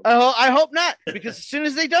I hope not, because as soon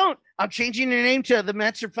as they don't, I'm changing their name to the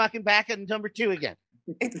Mets are fucking back at number 2 again.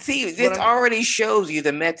 See, this already shows you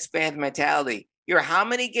the Mets fan mentality. You're how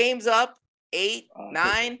many games up? 8,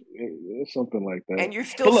 9, something like that. And you're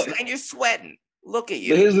still you're sweating. Look at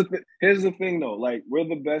you. Here's the thing though. Like, we're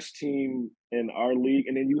the best team in our league,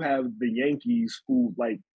 and then you have the Yankees who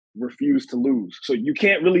like refuse to lose. So you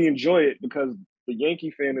can't really enjoy it because the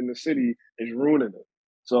Yankee fan in the city is ruining it.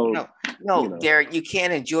 So no, Derek, you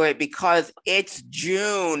can't enjoy it because it's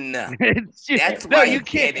June. That's why you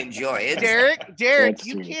can't enjoy it. Derek,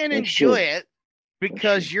 you can't enjoy it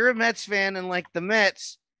because you're a Mets fan, and like the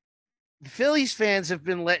Mets, the Phillies fans have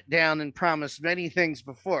been let down and promised many things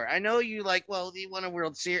before. I know you like, well, they won a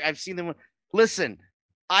World Series. I've seen them. Listen,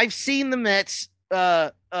 I've seen the Mets.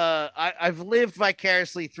 I've lived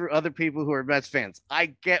vicariously through other people who are Mets fans.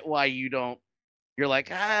 I get why you don't. You're like,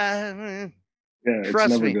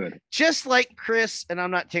 trust me. Good. Just like Chris, and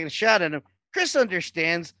I'm not taking a shot at him. Chris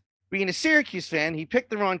understands being a Syracuse fan, he picked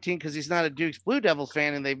the wrong team because he's not a Duke's Blue Devils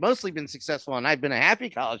fan, and they've mostly been successful. And I've been a happy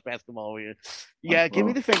college basketball year. Yeah, give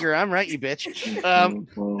me the finger. I'm right, you bitch.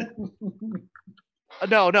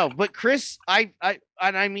 No, but Chris, I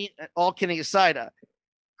mean, all kidding aside,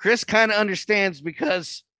 Chris kind of understands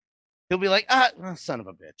because he'll be like, son of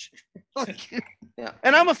a bitch. Yeah.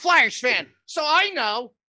 And I'm a Flyers fan, so I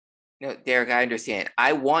know. No, Derek, I understand.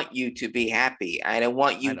 I want you to be happy. I don't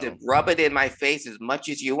want you to rub it in my face as much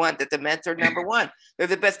as you want that the Mets are number one. They're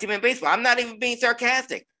the best team in baseball. I'm not even being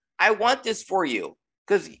sarcastic. I want this for you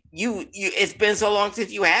because you it's been so long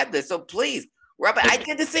since you had this. So please rub it. I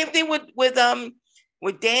did the same thing with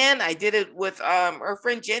Dan. I did it with our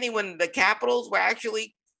friend Jenny when the Capitals were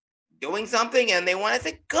actually doing something and they won. I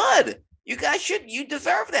said, good. You guys you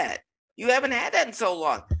deserve that. You haven't had that in so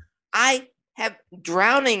long. I have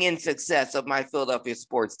drowning in success of my Philadelphia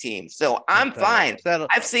sports team. So I'm fine.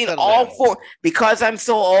 I've seen all four because I'm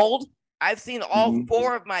so old. I've seen all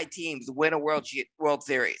four of my teams win a World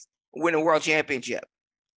Series, win a World Championship.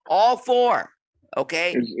 All four.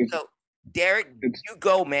 Okay. So Derek, you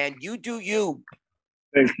go, man. You do you.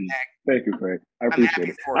 Thank you, Craig. I appreciate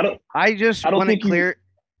it. I just want to clear.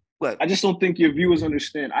 I just don't think your viewers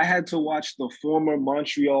understand. I had to watch the former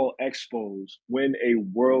Montreal Expos win a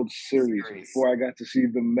World Series before I got to see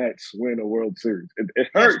the Mets win a World Series. It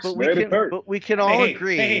hurts, man. It hurts. But we can all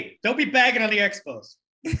agree. Hey, don't be bagging on the Expos.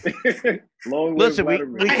 Listen,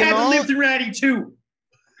 I had to live through 92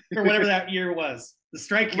 or whatever that year was. The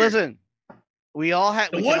strike year. Listen, we can all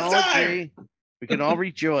agree. We can all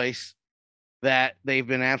rejoice that they've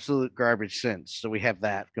been absolute garbage since. So we have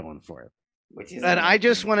that going for it. And I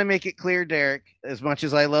just want to make it clear, Derek, as much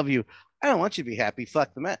as I love you, I don't want you to be happy.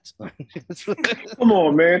 Fuck the Mets. Come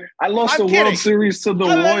on, man. I lost the World Series to the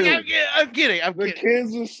Royals. I'm kidding. The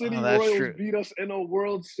Kansas City Royals beat us in a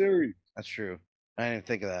World Series. That's true. I didn't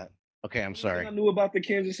think of that. Okay, I'm sorry. What I knew about the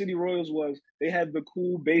Kansas City Royals was they had the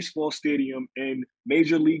cool baseball stadium in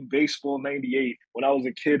Major League Baseball 98 when I was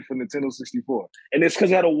a kid for Nintendo 64. And it's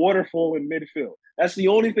because it had a waterfall in midfield. That's the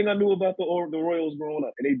only thing I knew about the Royals growing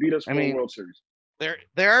up. And they beat us for a World Series.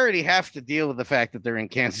 They already have to deal with the fact that they're in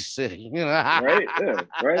Kansas City. Right? Yeah.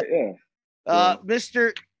 Right? Yeah.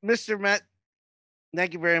 Mr. Met,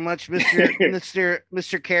 thank you very much,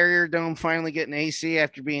 Mr. Carrier Dome finally getting AC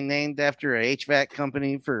after being named after a HVAC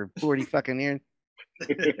company for 40 fucking years.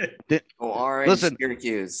 Listen,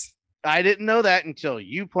 Syracuse. I didn't know that until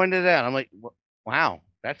you pointed it out. I'm like, wow,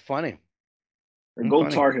 that's funny. Go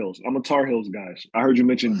Tar Heels. I'm a Tar Heels guy. I heard you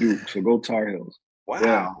mention Duke, so go Tar Heels. Wow.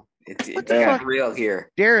 Yeah. It's real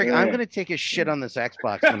here. Derek, I'm going to take a shit on this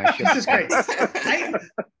Xbox when I shit. This is great.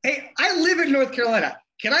 I live in North Carolina.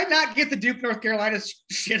 Can I not get the Duke, North Carolina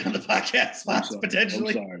shit on the podcast spots,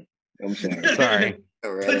 potentially? I'm sorry.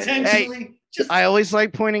 Sorry. Potentially. Hey, I always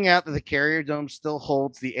like pointing out that the Carrier Dome still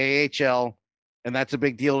holds the AHL, and that's a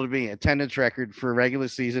big deal to me, attendance record for a regular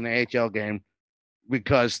season AHL game,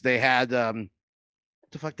 because they had, what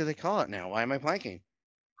the fuck do they call it now? Why am I blanking?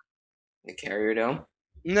 The Carrier Dome?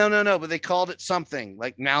 No, but they called it something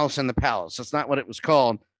like Malice in the Palace. That's not what it was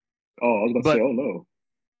called. Oh, I was going to say, oh no.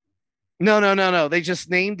 No. They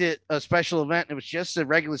just named it a special event. It was just a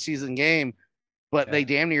regular season game, but they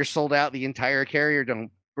damn near sold out the entire Carrier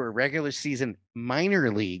Dome for a regular season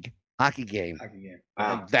minor league hockey game.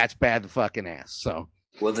 Wow. That's bad the fucking ass. So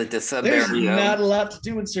was it the sub There's not a lot to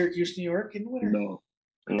do in Syracuse, New York in winter.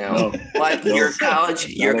 No. But your college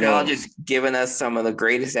has given us some of the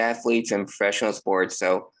greatest athletes in professional sports.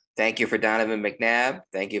 So thank you for Donovan McNabb.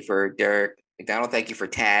 Thank you for Derek McDonald. Thank you for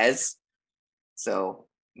Taz. So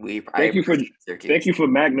thank you for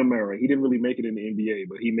McNamara. He didn't really make it in the NBA,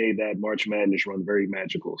 but he made that March Madness run very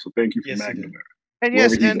magical. So thank you for McNamara. And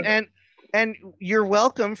yes, and you're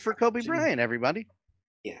welcome for Kobe Bryant, everybody.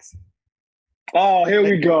 Yes. Oh, here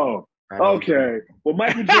we go. Okay. Well,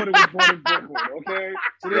 Michael Jordan was born in Brooklyn. Okay.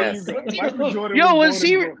 So there you go. Michael Jordan was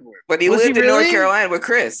born in Brooklyn. But he lived in North Carolina with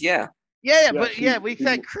Chris. Yeah. Yeah, but we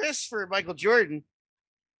thanked Chris for Michael Jordan.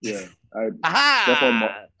 Yeah. I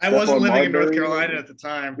wasn't living in North Carolina at the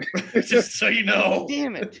time, just so you know.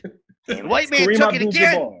 Damn it. The white man took it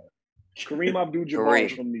again. Kareem Abdul-Jabbar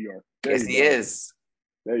is from New York. Yes, he is.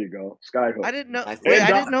 There you go. Skyhook. I didn't know. I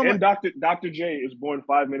didn't know. And Dr. J is born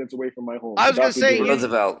 5 minutes away from my home. I was going to say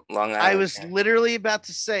Roosevelt, Long Island. I was literally about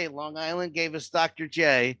to say Long Island gave us Dr.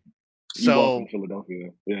 J. So Philadelphia.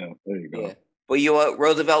 Yeah, there you go. Yeah. Well,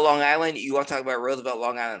 Roosevelt, Long Island. You want to talk about Roosevelt,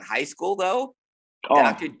 Long Island High School, though?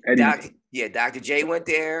 Dr. J went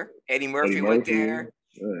there. Eddie Murphy went there.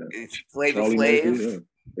 Yeah. Flavor Flav.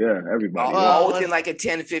 Yeah, everybody. All within like a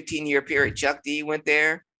 10, 15-year period. Chuck D went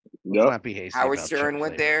there. Yep. Howard Stern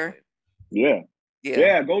went there. Yeah.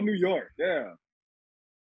 Yeah, go New York. Yeah.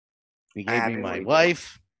 He gave me my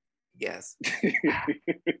wife. Yes.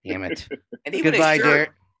 Damn it. And even Goodbye, his shirt.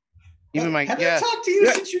 Derek. Even my Have I talked to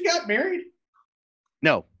you since you got married?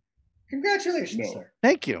 No. Congratulations, sir.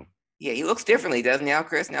 Thank you. Yeah, he looks differently, doesn't he, now,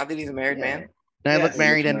 Chris? Now that he's a married man. Now I look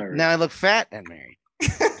married and now I look fat and married.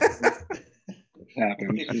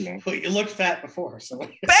 Happens, you know. Well, you looked fat before, so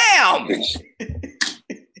bam.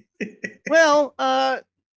 Well,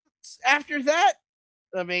 after that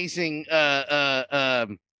amazing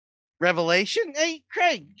revelation, hey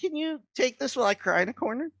Craig, can you take this while I cry in a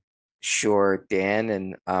corner? Sure, Dan.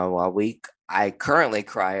 And while I currently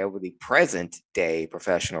cry over the present day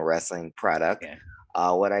professional wrestling product.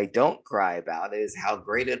 What I don't cry about is how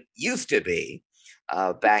great it used to be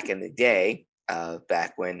back in the day,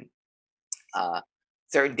 back when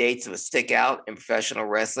certain dates would stick out in professional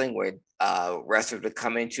wrestling, where wrestlers would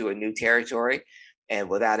come into a new territory and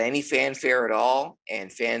without any fanfare at all,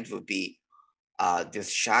 and fans would be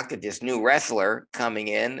just shocked at this new wrestler coming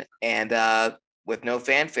in and with no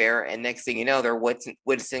fanfare, and next thing you know, they're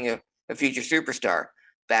witnessing a future superstar.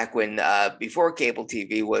 Back when before cable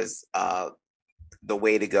TV was the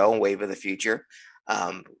way to go and wave of the future,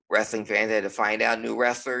 wrestling fans had to find out new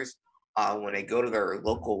wrestlers when they go to their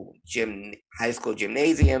local high school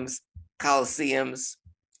gymnasiums, coliseums,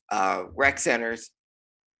 rec centers,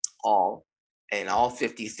 in all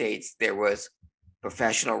 50 states. There was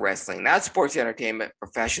professional wrestling, not sports entertainment,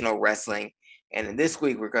 professional wrestling. And in this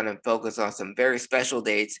week, we're going to focus on some very special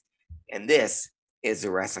dates. And this is the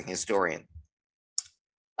Wrestling Historian.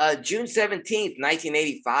 June 17th,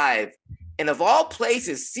 1985. And of all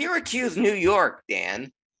places, Syracuse, New York,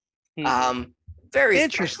 Dan. Very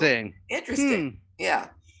interesting. Special. Interesting. Yeah.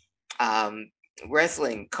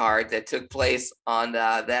 Wrestling card that took place on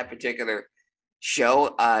that particular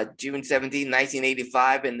show, June 17,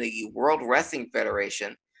 1985, in the World Wrestling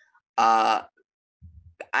Federation.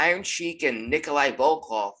 Iron Sheik and Nikolai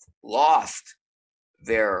Volkov lost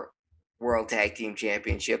their World Tag Team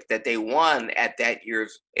Championship that they won at that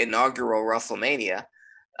year's inaugural WrestleMania.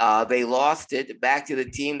 They lost it back to the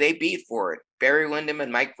team they beat for it. Barry Windham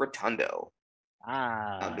and Mike Rotundo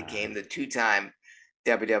became the two-time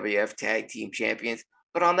WWF Tag Team Champions.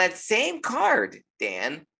 But on that same card,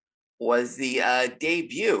 Dan, was the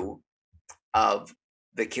debut of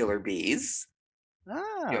the Killer Bees,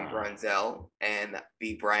 Jim Brunzell and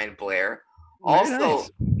B. Brian Blair, also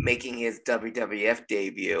making his WWF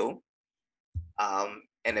debut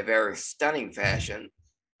in a very stunning fashion,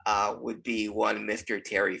 would be one Mr.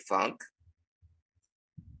 Terry Funk.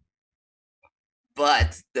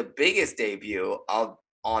 But the biggest debut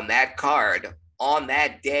on that card, on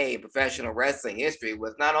that day in professional wrestling history,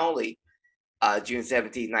 was not only June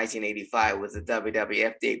 17, 1985, was the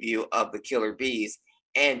WWF debut of the Killer Bees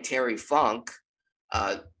and Terry Funk,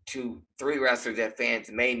 three wrestlers that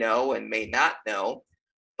fans may know and may not know,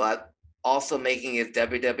 but also making his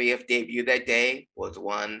WWF debut that day was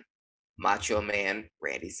one Macho Man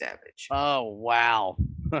Randy Savage. Oh, wow.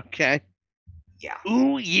 Okay. Yeah.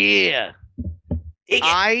 Ooh, yeah.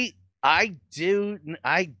 I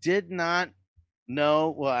did not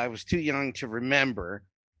know. Well, I was too young to remember,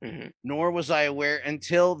 nor was I aware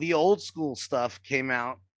until the old school stuff came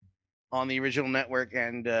out on the original network.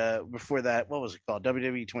 And before that, what was it called?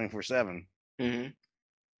 WWE 24/7.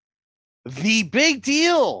 The big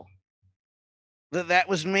deal that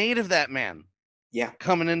was made of that man. Yeah.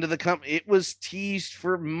 Coming into the company. It was teased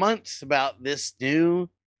for months about this new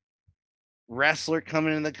wrestler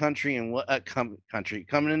coming into the country and what coming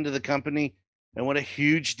into the company and what a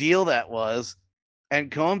huge deal that was.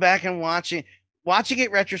 And going back and watching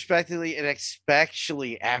it retrospectively, and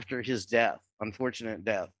especially after his unfortunate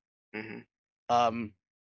death. Well,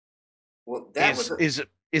 that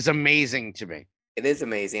is amazing to me. It is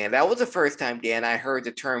amazing. And that was the first time, Dan, I heard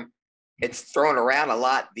the term. It's thrown around a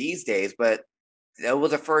lot these days, but that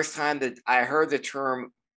was the first time that I heard the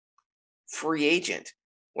term free agent.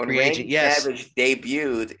 When Randy Savage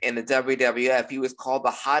debuted in the WWF, he was called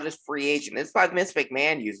the hottest free agent. It's by Vince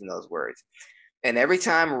McMahon using those words. And every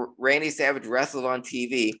time Randy Savage wrestled on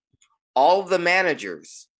TV, all of the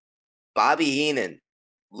managers, Bobby Heenan,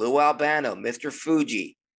 Lou Albano, Mr.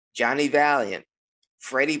 Fuji, Johnny Valiant,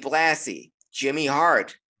 Freddie Blassie, Jimmy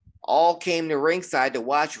Hart, all came to ringside to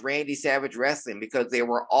watch Randy Savage wrestling because they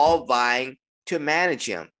were all vying to manage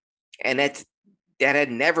him. And that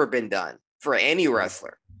had never been done for any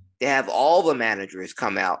wrestler. They have all the managers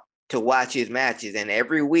come out to watch his matches, and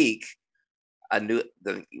every week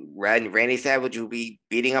Randy Savage would be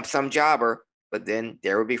beating up some jobber, but then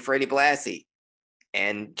there would be Freddie Blassie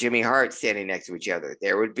and Jimmy Hart standing next to each other.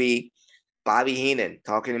 There would be Bobby Heenan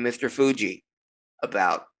talking to Mr. Fuji.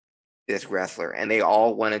 about this wrestler, and they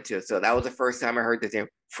all wanted to. So that was the first time I heard the term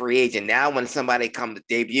free agent. Now, when somebody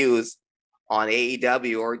debuts on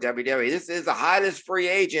AEW or WWE, this is the hottest free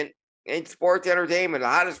agent in sports entertainment, the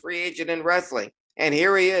hottest free agent in wrestling, and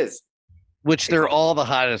here he is. Which they're all the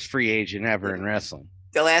hottest free agent ever in wrestling.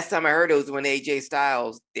 The last time I heard it was when AJ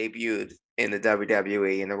Styles debuted in the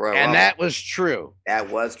WWE in the Royal and Rumble. that was true. That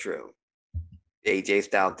was true. AJ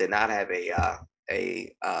Styles did not have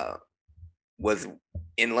was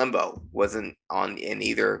in limbo, wasn't in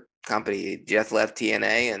either company. He just left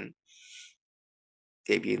TNA and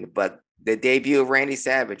debuted. But the debut of Randy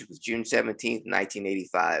Savage was June 17th,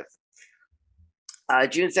 1985.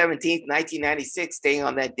 June 17th, 1996, staying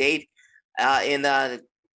on that date, in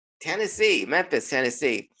Tennessee, Memphis,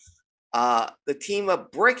 Tennessee. The team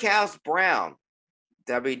of Brickhouse Brown,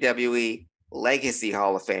 WWE Legacy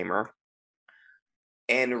Hall of Famer,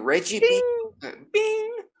 and Reggie Bing.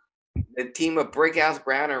 The team of Brickhouse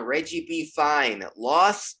Brown and Reggie B. Fine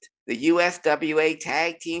lost the USWA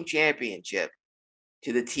Tag Team Championship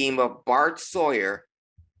to the team of Bart Sawyer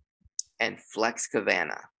and Flex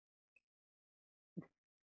Cavana.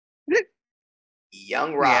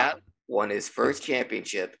 Young Rock won his first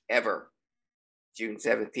championship ever, June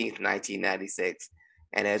 17th, 1996.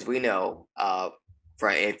 And as we know,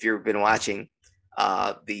 if you've been watching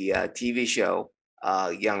the TV show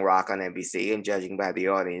Young Rock on NBC, and judging by the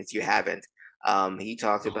audience, you haven't. He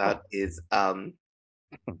talked about his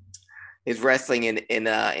wrestling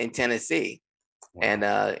in Tennessee, and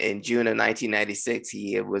in June of 1996,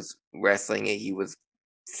 he was wrestling. He was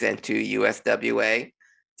sent to USWA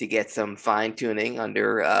to get some fine tuning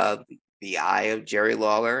under the eye of Jerry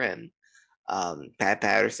Lawler and Pat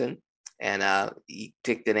Patterson, and he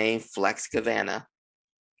took the name Flex Cavana.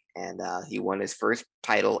 And he won his first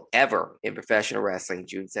title ever in professional wrestling,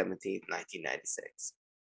 June 17th, 1996.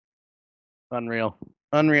 Unreal.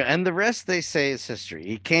 And the rest, they say, is history.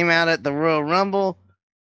 He came out at the Royal Rumble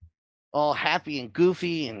all happy and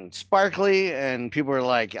goofy and sparkly, and people were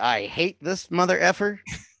like, I hate this mother effer.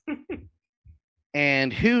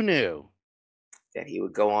 And who knew that he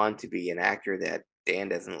would go on to be an actor that Dan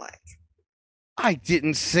doesn't like? I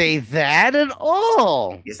didn't say that at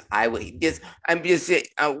all. Yes,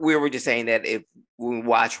 we were just saying that if we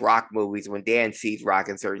watch Rock movies, when Dan sees Rock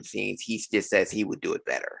in certain scenes, he just says he would do it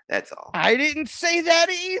better. That's all. I didn't say that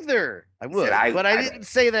either. I would, but I didn't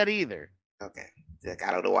say that either. Okay. Like,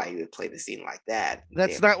 I don't know why he would play the scene like that.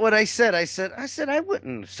 That's not what I said. I said I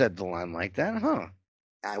wouldn't have said the line like that, huh?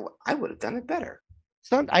 I would have done it better.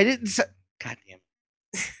 I didn't say. God damn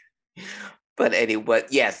it. But anyway,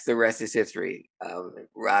 yes, the rest is history.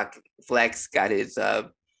 Rock Flex got his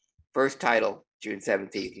first title June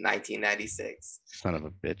 17th, 1996. Son of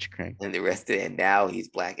a bitch, Craig. And the rest of it, and now he's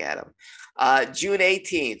Black Adam. June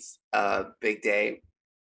 18th, big day,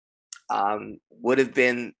 would have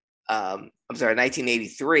been,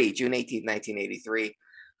 1983, June 18th, 1983.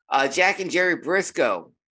 Jack and Jerry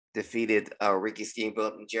Briscoe defeated Ricky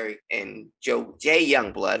Steamboat and Jay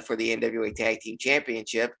Youngblood for the NWA Tag Team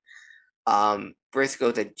Championship.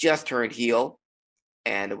 Briscoe had just turned heel,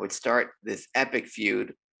 and it would start this epic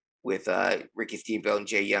feud with Ricky Steamboat and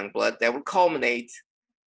Jay Youngblood that would culminate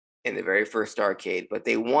in the very first Starrcade. But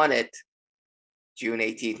they won it June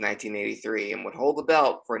 18th, 1983, and would hold the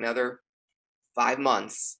belt for another 5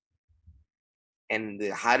 months. And the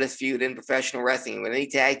hottest feud in professional wrestling with any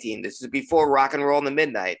tag team. This is before Rock and Roll in the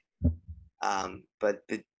Midnight. But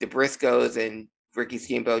the Briscoes and Ricky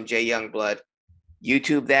Steamboat and Jay Youngblood,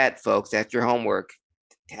 YouTube that, folks. That's your homework.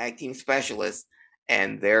 Tag team specialists,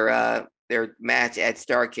 and their match at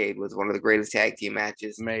Starrcade was one of the greatest tag team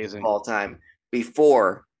matches of all time.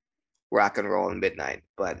 Before Rock and Roll in Midnight,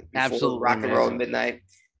 but before Rock and Roll in Midnight,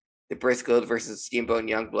 the Briscoes versus Steamboat and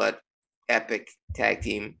Youngblood, epic tag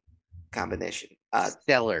team combination.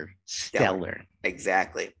 Stellar.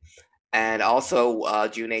 Exactly. And also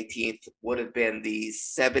June 18th would have been the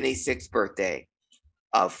 76th birthday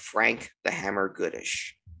of Frank the Hammer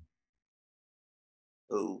Goodish,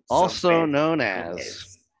 who also known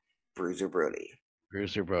as Bruiser Brody.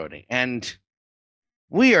 And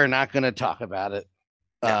we are not going to talk about it.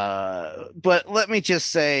 No. But let me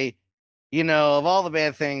just say, of all the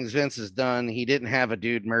bad things Vince has done, he didn't have a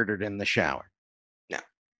dude murdered in the shower.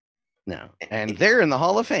 No. And they're in the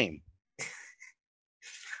Hall of Fame.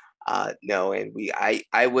 No, and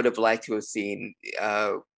I would have liked to have seen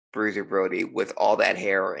Bruiser Brody with all that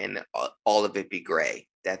hair and all of it be gray.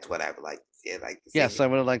 That's what I would like to see. Yes, I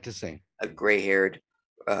would have liked to see a gray-haired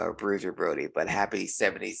Bruiser Brody. But happy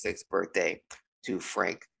 76th birthday to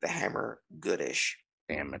Frank the Hammer Goodish.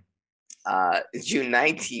 Damn it. June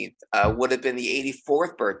 19th would have been the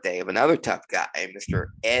 84th birthday of another tough guy, Mr.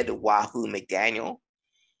 Ed Wahoo McDaniel,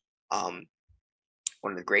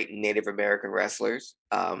 one of the great Native American wrestlers,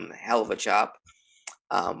 hell of a chop,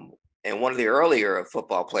 and one of the earlier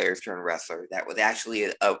football players turned wrestler. That was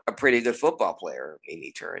actually a pretty good football player. I mean,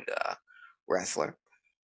 he turned wrestler.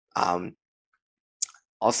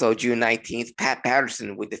 Also, June 19th, Pat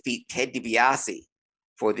Patterson would defeat Ted DiBiase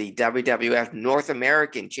for the WWF North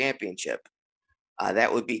American Championship.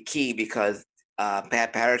 That would be key because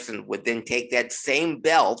Pat Patterson would then take that same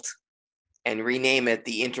belt and rename it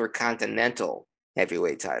the Intercontinental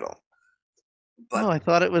Heavyweight title. But, I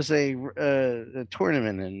thought it was a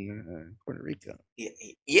tournament in Puerto Rico.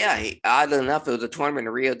 Yeah, oddly enough, it was a tournament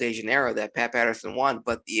in Rio de Janeiro that Pat Patterson won,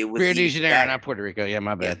 but it was Rio de Janeiro, not Puerto Rico. Yeah,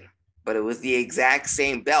 my bad. Yeah, but it was the exact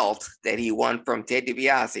same belt that he won from Ted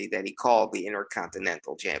DiBiase that he called the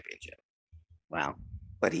Intercontinental Championship. Wow.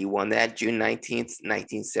 But he won that June 19th,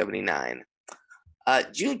 1979.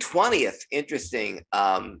 June 20th, interesting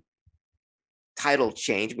title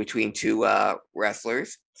change between two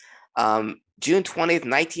wrestlers. June 20th,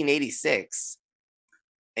 1986,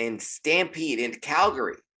 in Stampede in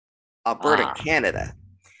Calgary, Alberta, Canada.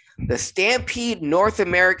 The Stampede North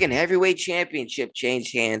American Heavyweight Championship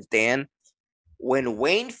changed hands, Dan, when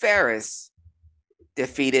Wayne Ferris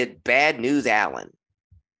defeated Bad News Allen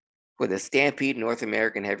for the Stampede North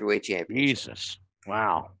American Heavyweight Championship. Jesus.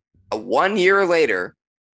 Wow. 1 year later,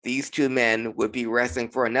 these two men would be wrestling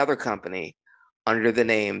for another company under the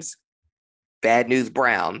names Bad News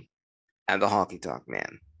Brown and the Honky Tonk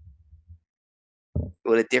Man.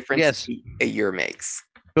 What a difference a year makes.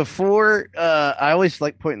 Before, I always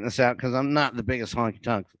like pointing this out because I'm not the biggest Honky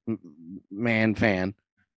Tonk Man fan.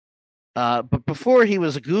 But before he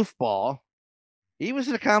was a goofball, he was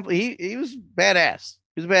he was badass.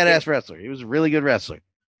 He was a badass wrestler. He was a really good wrestler.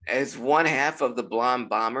 As one half of the Blonde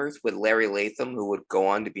Bombers with Larry Latham, who would go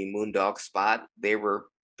on to be Moondog Spot, they were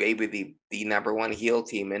maybe the number one heel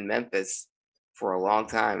team in Memphis for a long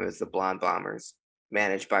time as the Blonde Bombers,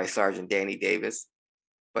 managed by Sergeant Danny Davis.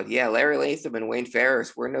 But yeah, Larry Latham and Wayne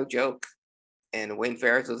Ferris were no joke. And Wayne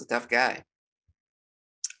Ferris was a tough guy,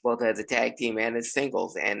 both as a tag team and as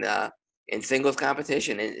singles. And in singles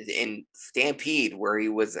competition, in Stampede, where he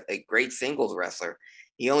was a great singles wrestler,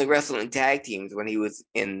 he only wrestled in tag teams when he was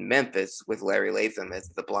in Memphis with Larry Latham as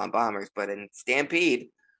the Blonde Bombers. But in Stampede,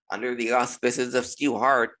 under the auspices of Stu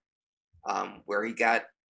Hart, where he got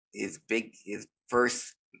his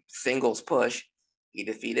first singles push, he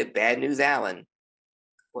defeated Bad News Allen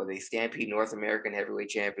for the Stampede North American Heavyweight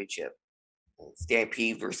Championship.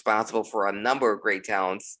 Stampede responsible for a number of great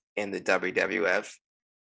talents in the WWF,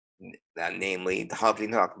 namely the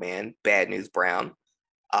Honky Tonk Man, Bad News Brown,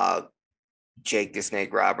 Jake the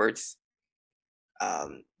Snake Roberts,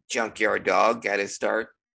 Junkyard Dog got his start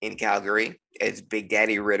in Calgary as Big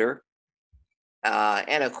Daddy Ritter.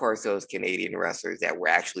 And of course, those Canadian wrestlers that were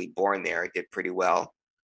actually born there did pretty well.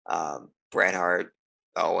 Bret Hart,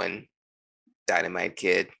 Owen, Dynamite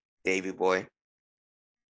Kid, Davey Boy.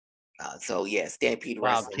 So yeah, Stampede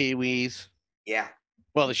Wild Wrestling. Kiwis. Yeah.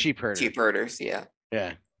 Well, the sheep herders. Sheep herders, yeah.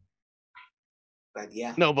 Yeah. But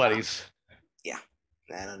yeah. Nobody's. Yeah.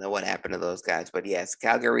 I don't know what happened to those guys, but yes,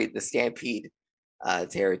 Calgary, the Stampede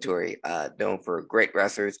territory, known for great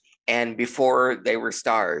wrestlers. And before they were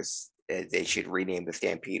stars, they should rename the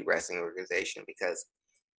Stampede Wrestling Organization because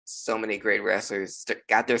so many great wrestlers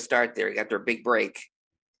got their start there, got their big break.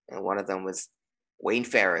 And one of them was Wayne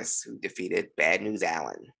Ferris, who defeated Bad News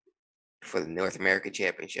Allen for the North American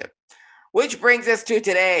Championship. Which brings us to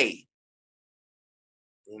today.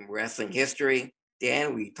 In wrestling history,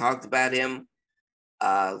 Dan, we talked about him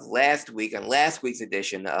last week on last week's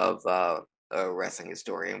edition of Wrestling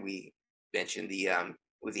Historian. We mentioned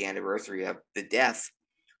was the anniversary of the death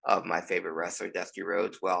of my favorite wrestler, Dusty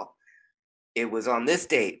Rhodes. Well, it was on this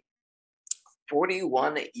date,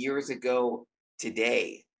 41 years ago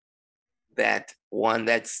today, that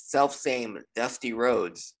self-same Dusty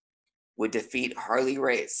Rhodes would defeat Harley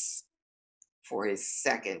Race for his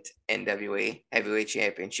second NWA Heavyweight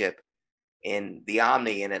Championship in the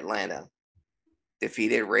Omni in Atlanta.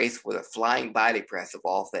 Defeated Race with a flying body press of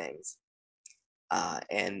all things.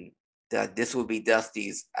 And this would be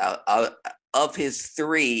Dusty's, of his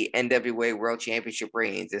 3 NWA World Championship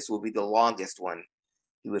reigns, this will be the longest one.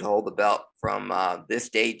 He would hold the belt from this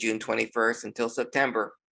date, June 21st, until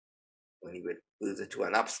September, when he would lose it to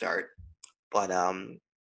an upstart. But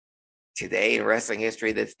today in wrestling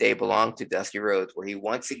history, this day belonged to Dusty Rhodes, where he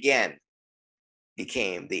once again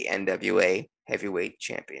became the NWA Heavyweight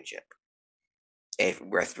Championship.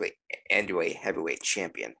 NWA Heavyweight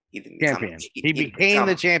Champion. He became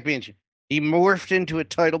the championship. He morphed into a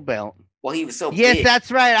title belt. Well, he was so yes, big.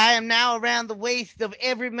 That's right. I am now around the waist of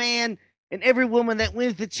every man and every woman that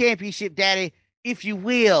wins the championship, Daddy. If you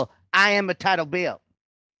will, I am a title belt.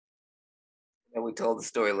 And we told the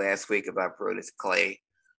story last week about Brodus Clay,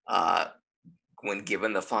 when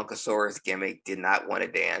given the Funkasaurus gimmick, did not want to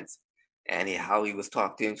dance, and how he was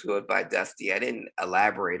talked into it by Dusty. I didn't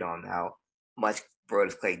elaborate on how much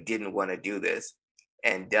Brodus Clay didn't want to do this,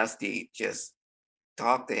 and Dusty just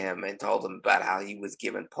talked to him and told him about how he was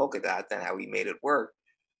given polka dots and how he made it work.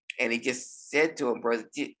 And he just said to him, brother,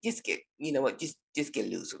 just get, you know what, just get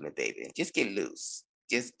loose with me, baby. Just get loose.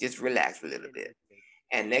 Just relax a little bit.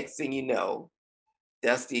 And next thing you know,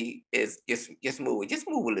 Dusty is just move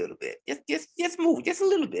a little bit. Just move, just a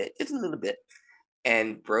little bit.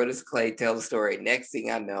 And Brodus Clay tells the story. Next thing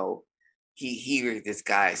I know, he hears this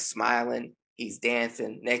guy smiling. He's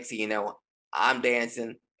dancing. Next thing you know, I'm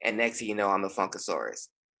dancing. And next thing you know, I'm the Funkasaurus.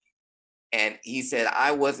 And he said,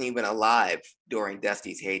 I wasn't even alive during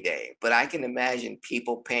Dusty's heyday, but I can imagine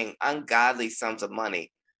people paying ungodly sums of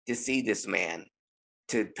money to see this man,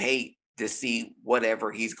 to pay to see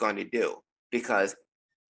whatever he's going to do, because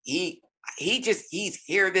he's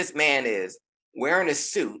here. This man is wearing a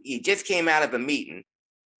suit. He just came out of a meeting,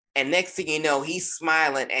 and next thing you know, he's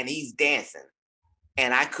smiling and he's dancing.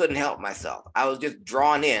 And I couldn't help myself. I was just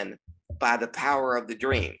drawn in by the power of the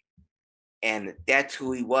dream. And that's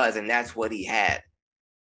who he was, and that's what he had.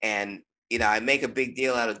 And, I make a big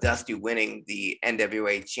deal out of Dusty winning the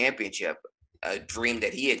NWA championship, a dream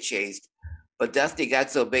that he had chased. But Dusty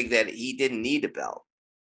got so big that he didn't need a belt.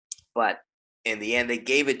 But in the end, they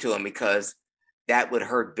gave it to him because that would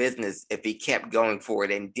hurt business if he kept going for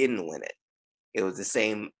it and didn't win it. It was the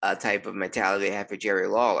same type of mentality they had for Jerry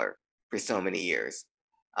Lawler for so many years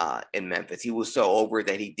in Memphis. He was so over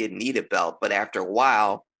that he didn't need a belt. But after a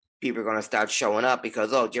while, people are going to start showing up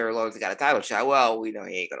because, Jerry Lawler's got a title shot. Well, we know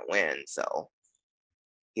he ain't going to win. So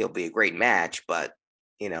he'll be a great match. But,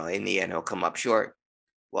 in the end, he'll come up short.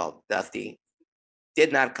 Well, Dusty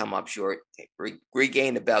did not come up short.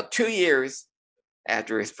 Regained about 2 years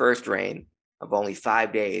after his first reign of only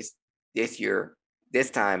 5 days. This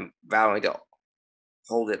time vowing to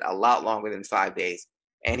hold it a lot longer than 5 days.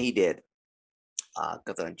 And he did.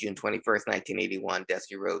 Because on June 21st, 1981,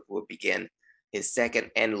 Dusty Rhodes will begin his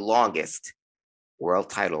second and longest world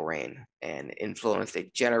title reign and influenced a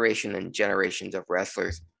generation and generations of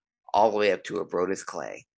wrestlers all the way up to a Brodus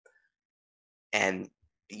Clay. And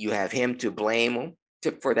you have him to blame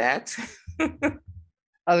for that. I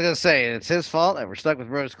was going to say, it's his fault that we're stuck with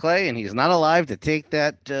Brodus Clay, and he's not alive to take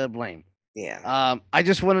that blame. Yeah. I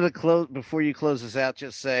just wanted to close, before you close this out,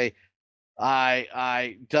 just say,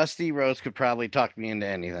 Dusty Rhodes could probably talk me into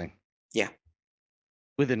anything. Yeah.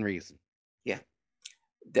 Within reason. Yeah.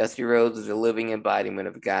 Dusty Rhodes is a living embodiment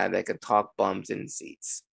of a guy that can talk bums in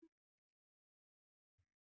seats.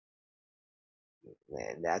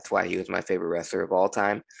 And that's why he was my favorite wrestler of all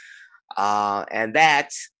time. And that,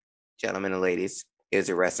 gentlemen and ladies, is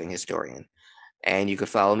a wrestling historian. And you can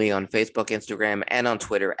follow me on Facebook, Instagram, and on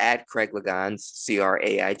Twitter at Craig Ligons,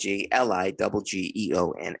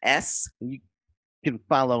 CraigLiggeons. You can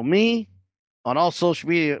follow me on all social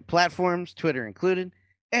media platforms, Twitter included,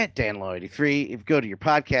 at DanLaw83. If you go to your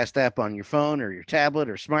podcast app on your phone or your tablet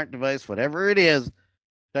or smart device, whatever it is,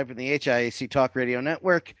 type in the HIAC Talk Radio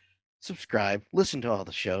Network, subscribe, listen to all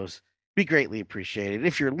the shows. Be greatly appreciated.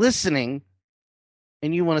 If you're listening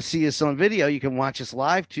and you want to see us on video, you can watch us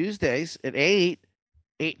live Tuesdays at 8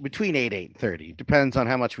 between 8 and 8:30. Depends on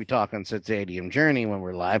how much we talk on Sid Stadium Journey when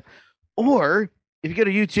we're live. Or if you go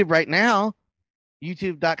to YouTube right now,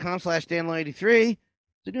 youtube.com/DanLaw83,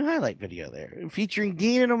 there's a new highlight video there featuring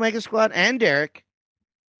Dean and Omega Squad and Derek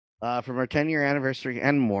from our 10-year anniversary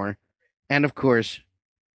and more. And of course,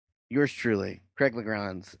 yours truly, Craig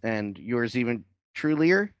Legrand's, and yours even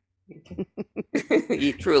trulier.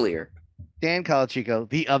 Trulier. Dan Colachico,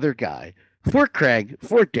 the other guy. For Craig,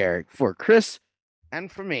 for Derek, for Chris,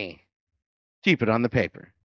 and for me. Keep it on the paper.